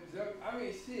fucking with Zuck. I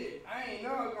mean, shit. I ain't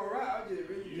know I was gonna rap. I just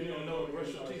really You don't know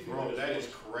brush your teeth. Bro, that is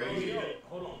crazy.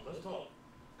 Hold on, let's talk.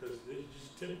 Cause it's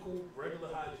just typical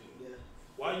regular hygiene. Yeah.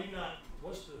 Why you not?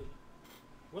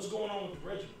 What's going on with the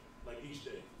regimen? Like each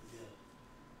day?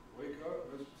 Wake up,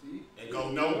 brush your teeth. And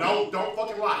go, no, don't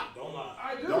fucking lie. Don't lie.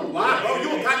 I do. Don't lie, bro.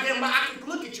 You a goddamn lie. I can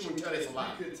look at you and tell that's a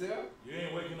lie. You could tell. You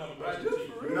ain't waking up and I brushing do your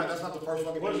teeth. for real. That's not the first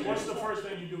fucking thing. What's the first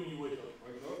thing you do when you wake up?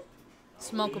 Wake up.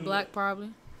 Smoke a black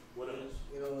probably. What else?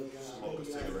 You know what, God? Smoke a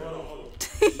cigarette. Hold on.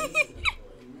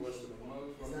 What's the It's not,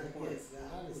 motherfucking yes,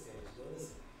 I understand what you're doing.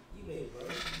 Listen, you made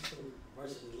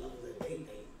versus level that they think.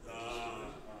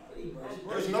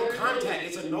 There's no contact.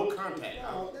 It's a no contact.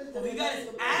 No, Well, he got his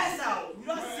ass out. You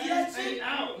don't see that shit? Ain't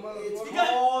out, it's motherfucker.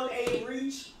 called a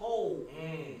reach hole.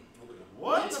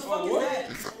 What? What the fuck is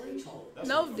that? It's a reach hole.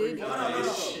 No, did No,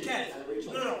 Ken.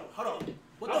 No, hold on.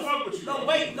 What I the fuck with you. No,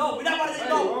 wait, no, we're not about to Hey,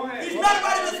 no. go ahead. He's Go not ahead.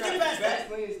 about to just get past that.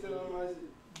 Vaseline still on my shit.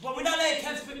 But we're not letting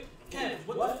Ken spit. Ken,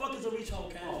 what the fuck is a reach hole,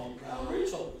 Ken? Oh, God. A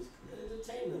reach hole is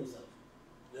entertaining themselves.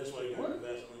 That's why you got the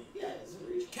Vaseline. Yeah, it's a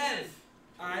reach hole. Ken.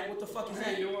 Alright, what the fuck is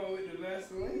Hey, that? the one with the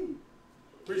Vaseline.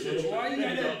 Appreciate you. Why you got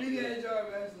Thank that you. big ass jar of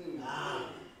Vaseline? Ah,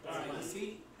 Alright,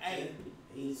 see? Hey.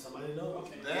 he needs somebody to know.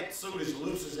 Okay. That suit is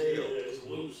loose as Yeah, hell. it's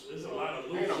loose. There's a lot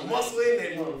of loose. Ain't a muscle in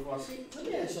that motherfucker. See, let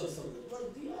me ask y'all something.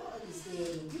 Look, do y'all understand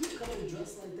when people come and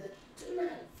dress like that, they're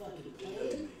not fucking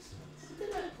playing. They're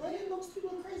not playing. Those people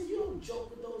are crazy. You don't joke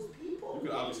with those people. You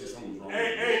could obviously say something's wrong.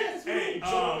 Yes, you Hey, don't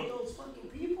joke with those fucking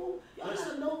people. Y'all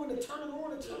gotta know when to turn it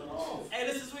on and turn it off. Hey,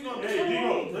 this is what we gonna do. Hey,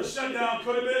 Dino, let's shut down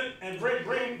Coulda and bring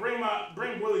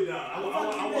Willie down. I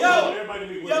want Yo, everybody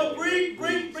to meet Willie.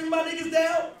 Yo, bring my niggas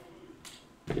down.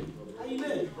 How you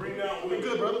been? Bring down Willie.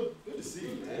 Good, brother. Good to see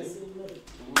you, man.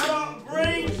 Hold on,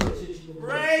 bring.